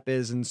podcast app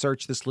is and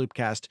search the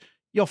Sloopcast.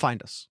 You'll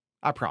find us.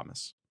 I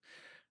promise.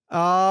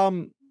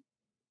 Join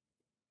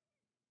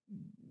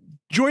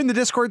the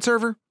Discord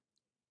server.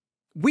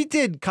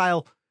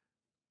 Kyle,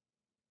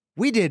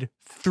 we did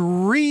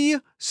 3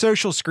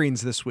 social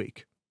screens this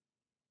week.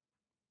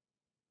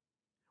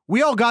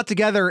 We all got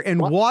together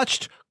and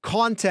watched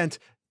content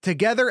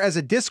together as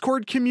a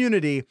Discord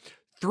community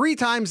 3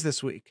 times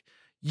this week.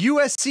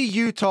 USC,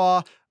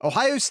 Utah,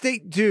 Ohio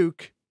State,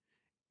 Duke,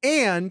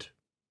 and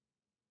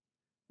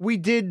we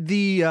did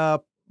the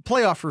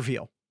playoff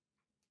reveal.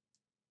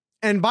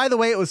 And by the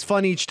way, it was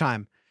fun each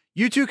time.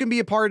 You too can be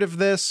a part of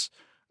this.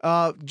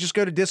 Just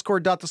go to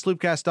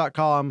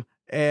discord.thesloopcast.com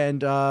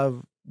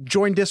and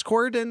join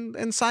Discord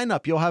and sign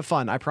up. You'll have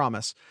fun, I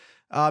promise.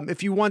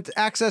 If you want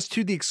access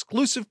to the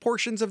exclusive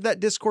portions of that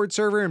Discord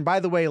server, and by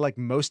the way, like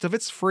most of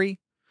it's free.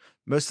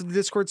 Most of the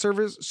Discord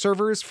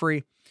server is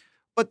free,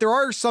 but there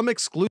are some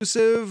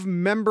exclusive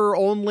member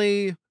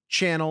only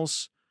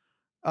channels.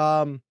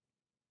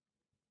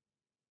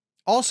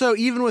 Also,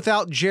 even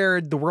without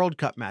Jared, the World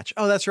Cup match.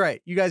 Oh, that's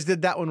right. You guys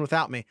did that one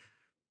without me.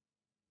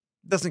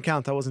 Doesn't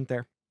count. I wasn't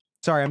there.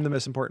 Sorry, I'm the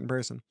most important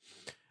person.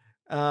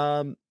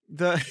 I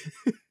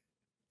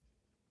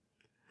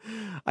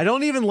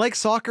don't even like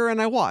soccer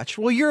and I watch.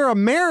 Well, you're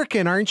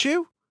American, aren't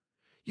you?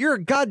 You're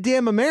a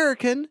goddamn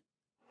American.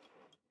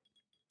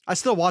 I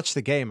still watch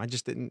the game. I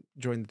just didn't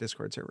join the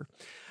Discord server.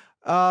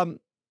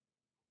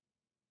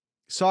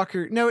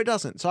 Soccer. No, it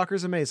doesn't.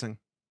 Soccer's amazing.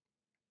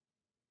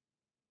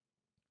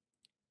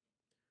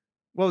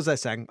 What was I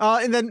saying?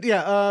 And then,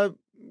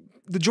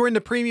 join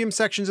the premium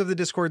sections of the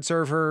Discord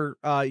server.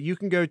 You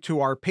can go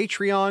to our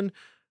Patreon,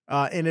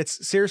 and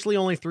it's seriously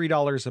only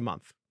 $3 a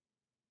month.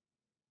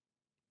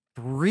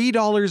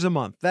 $3 a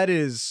month. That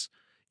is,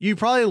 you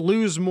probably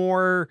lose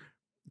more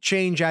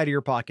change out of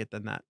your pocket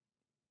than that.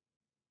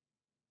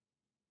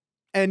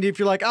 And if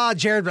you're like,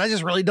 Jared, I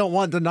just really don't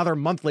want another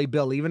monthly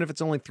bill, even if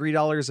it's only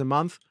 $3 a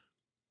month,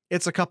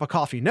 it's a cup of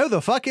coffee. No,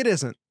 the fuck it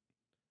isn't.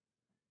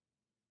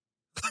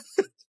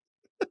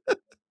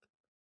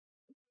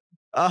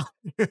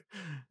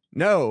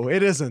 No,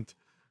 it isn't.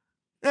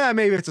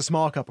 Maybe it's a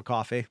small cup of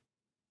coffee.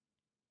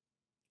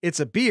 It's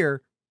a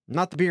beer,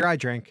 not the beer I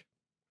drink.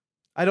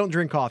 I don't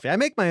drink coffee. I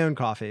make my own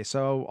coffee,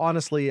 so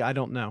honestly, I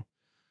don't know.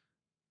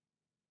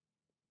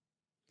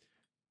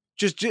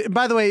 Just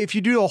by the way, if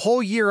you do a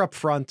whole year up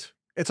front,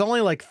 it's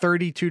only like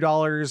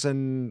 $32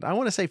 and I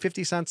want to say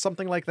 50 cents,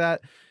 something like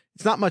that.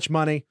 It's not much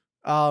money.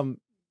 And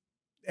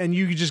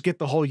you just get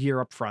the whole year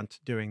up front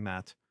doing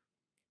that.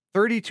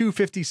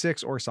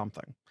 $32.56 or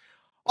something.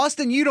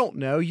 Austin, you don't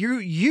know.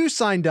 You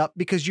signed up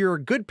because you're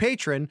a good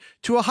patron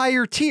to a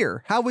higher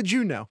tier. How would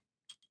you know?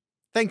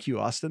 Thank you,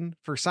 Austin,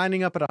 for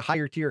signing up at a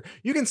higher tier.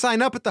 You can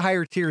sign up at the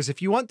higher tiers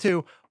if you want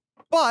to,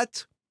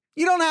 but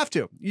you don't have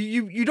to.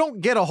 You don't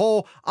get a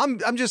whole.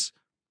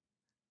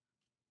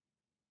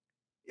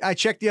 I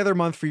checked the other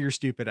month for your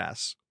stupid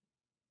ass.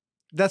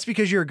 That's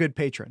because you're a good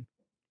patron.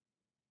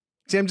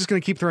 See, I'm just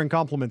going to keep throwing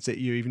compliments at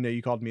you, even though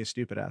you called me a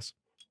stupid ass.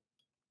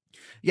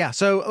 Yeah.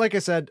 So like I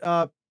said,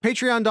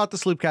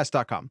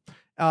 patreon.thesloopcast.com.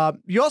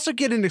 You also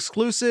get an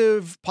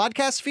exclusive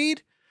podcast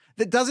feed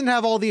that doesn't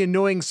have all the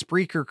annoying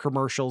Spreaker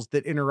commercials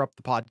that interrupt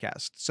the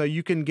podcast. So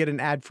you can get an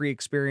ad-free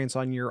experience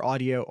on your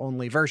audio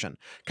only version.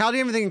 Kyle, do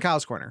you have anything in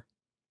Kyle's Corner?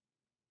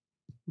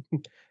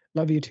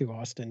 Love you too,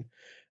 Austin.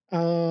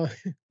 We'll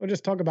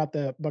just talk about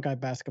the Buckeye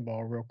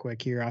basketball real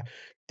quick here. I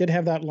did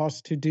have that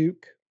loss to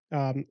Duke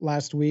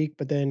last week,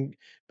 but then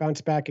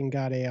bounced back and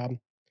got a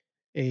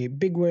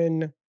big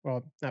win.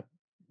 Well, not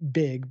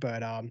big,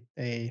 but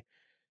a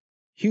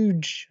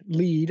huge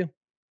lead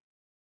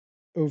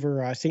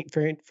over St.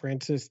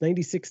 Francis,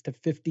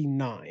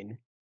 96-59.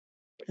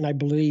 And I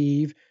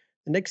believe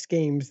the next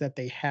games that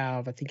they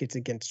have, I think it's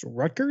against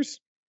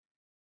Rutgers.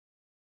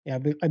 Yeah,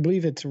 I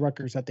believe it's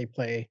Rutgers that they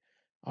play.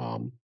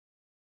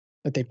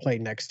 That they play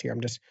next year.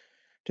 I'm just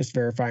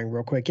verifying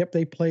real quick. Yep,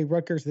 they play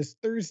Rutgers this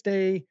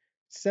Thursday,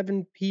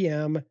 7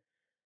 p.m.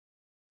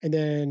 And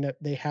then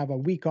they have a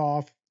week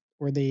off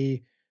where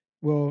they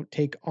will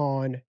take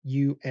on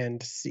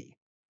UNC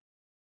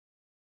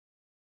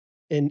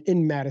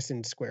in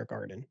Madison Square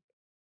Garden.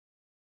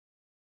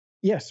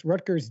 Yes,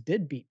 Rutgers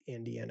did beat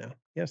Indiana.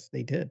 Yes,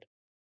 they did.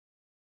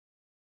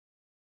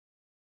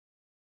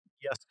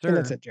 Yes, sir. And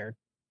that's it, Jared.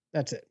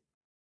 That's it.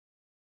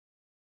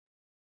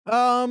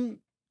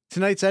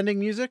 Tonight's ending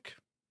music,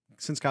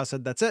 since Kyle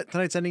said that's it,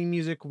 tonight's ending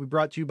music will be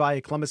brought to you by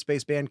a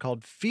Columbus-based band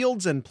called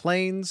Fields and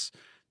Plains.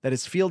 That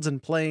is Fields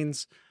and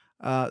Plains.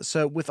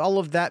 So with all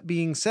of that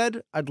being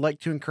said, I'd like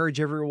to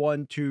encourage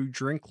everyone to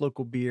drink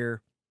local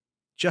beer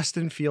just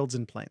in Fields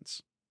and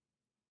Plains.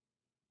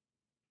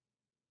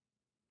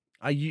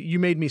 You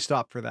made me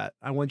stop for that.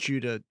 I want you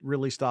to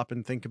really stop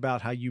and think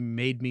about how you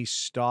made me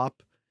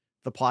stop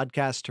the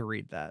podcast to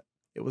read that.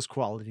 it was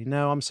quality.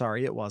 No, I'm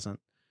sorry, it wasn't.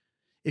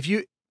 I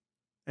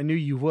knew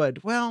you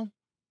would. Well,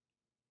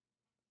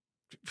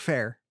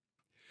 fair.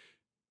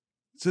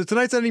 So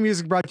tonight's ending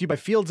music brought to you by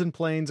Fields and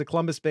Plains, a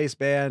Columbus-based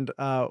band.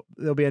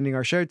 They'll be ending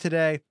our show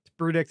today. It's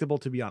predictable,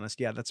 to be honest.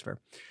 Yeah, that's fair.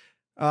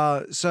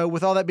 So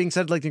with all that being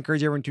said, I'd like to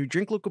encourage everyone to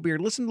drink local beer,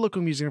 listen to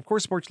local music, and of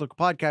course, support your local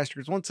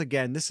podcasters. Once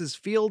again, this is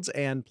Fields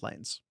and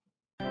Plains.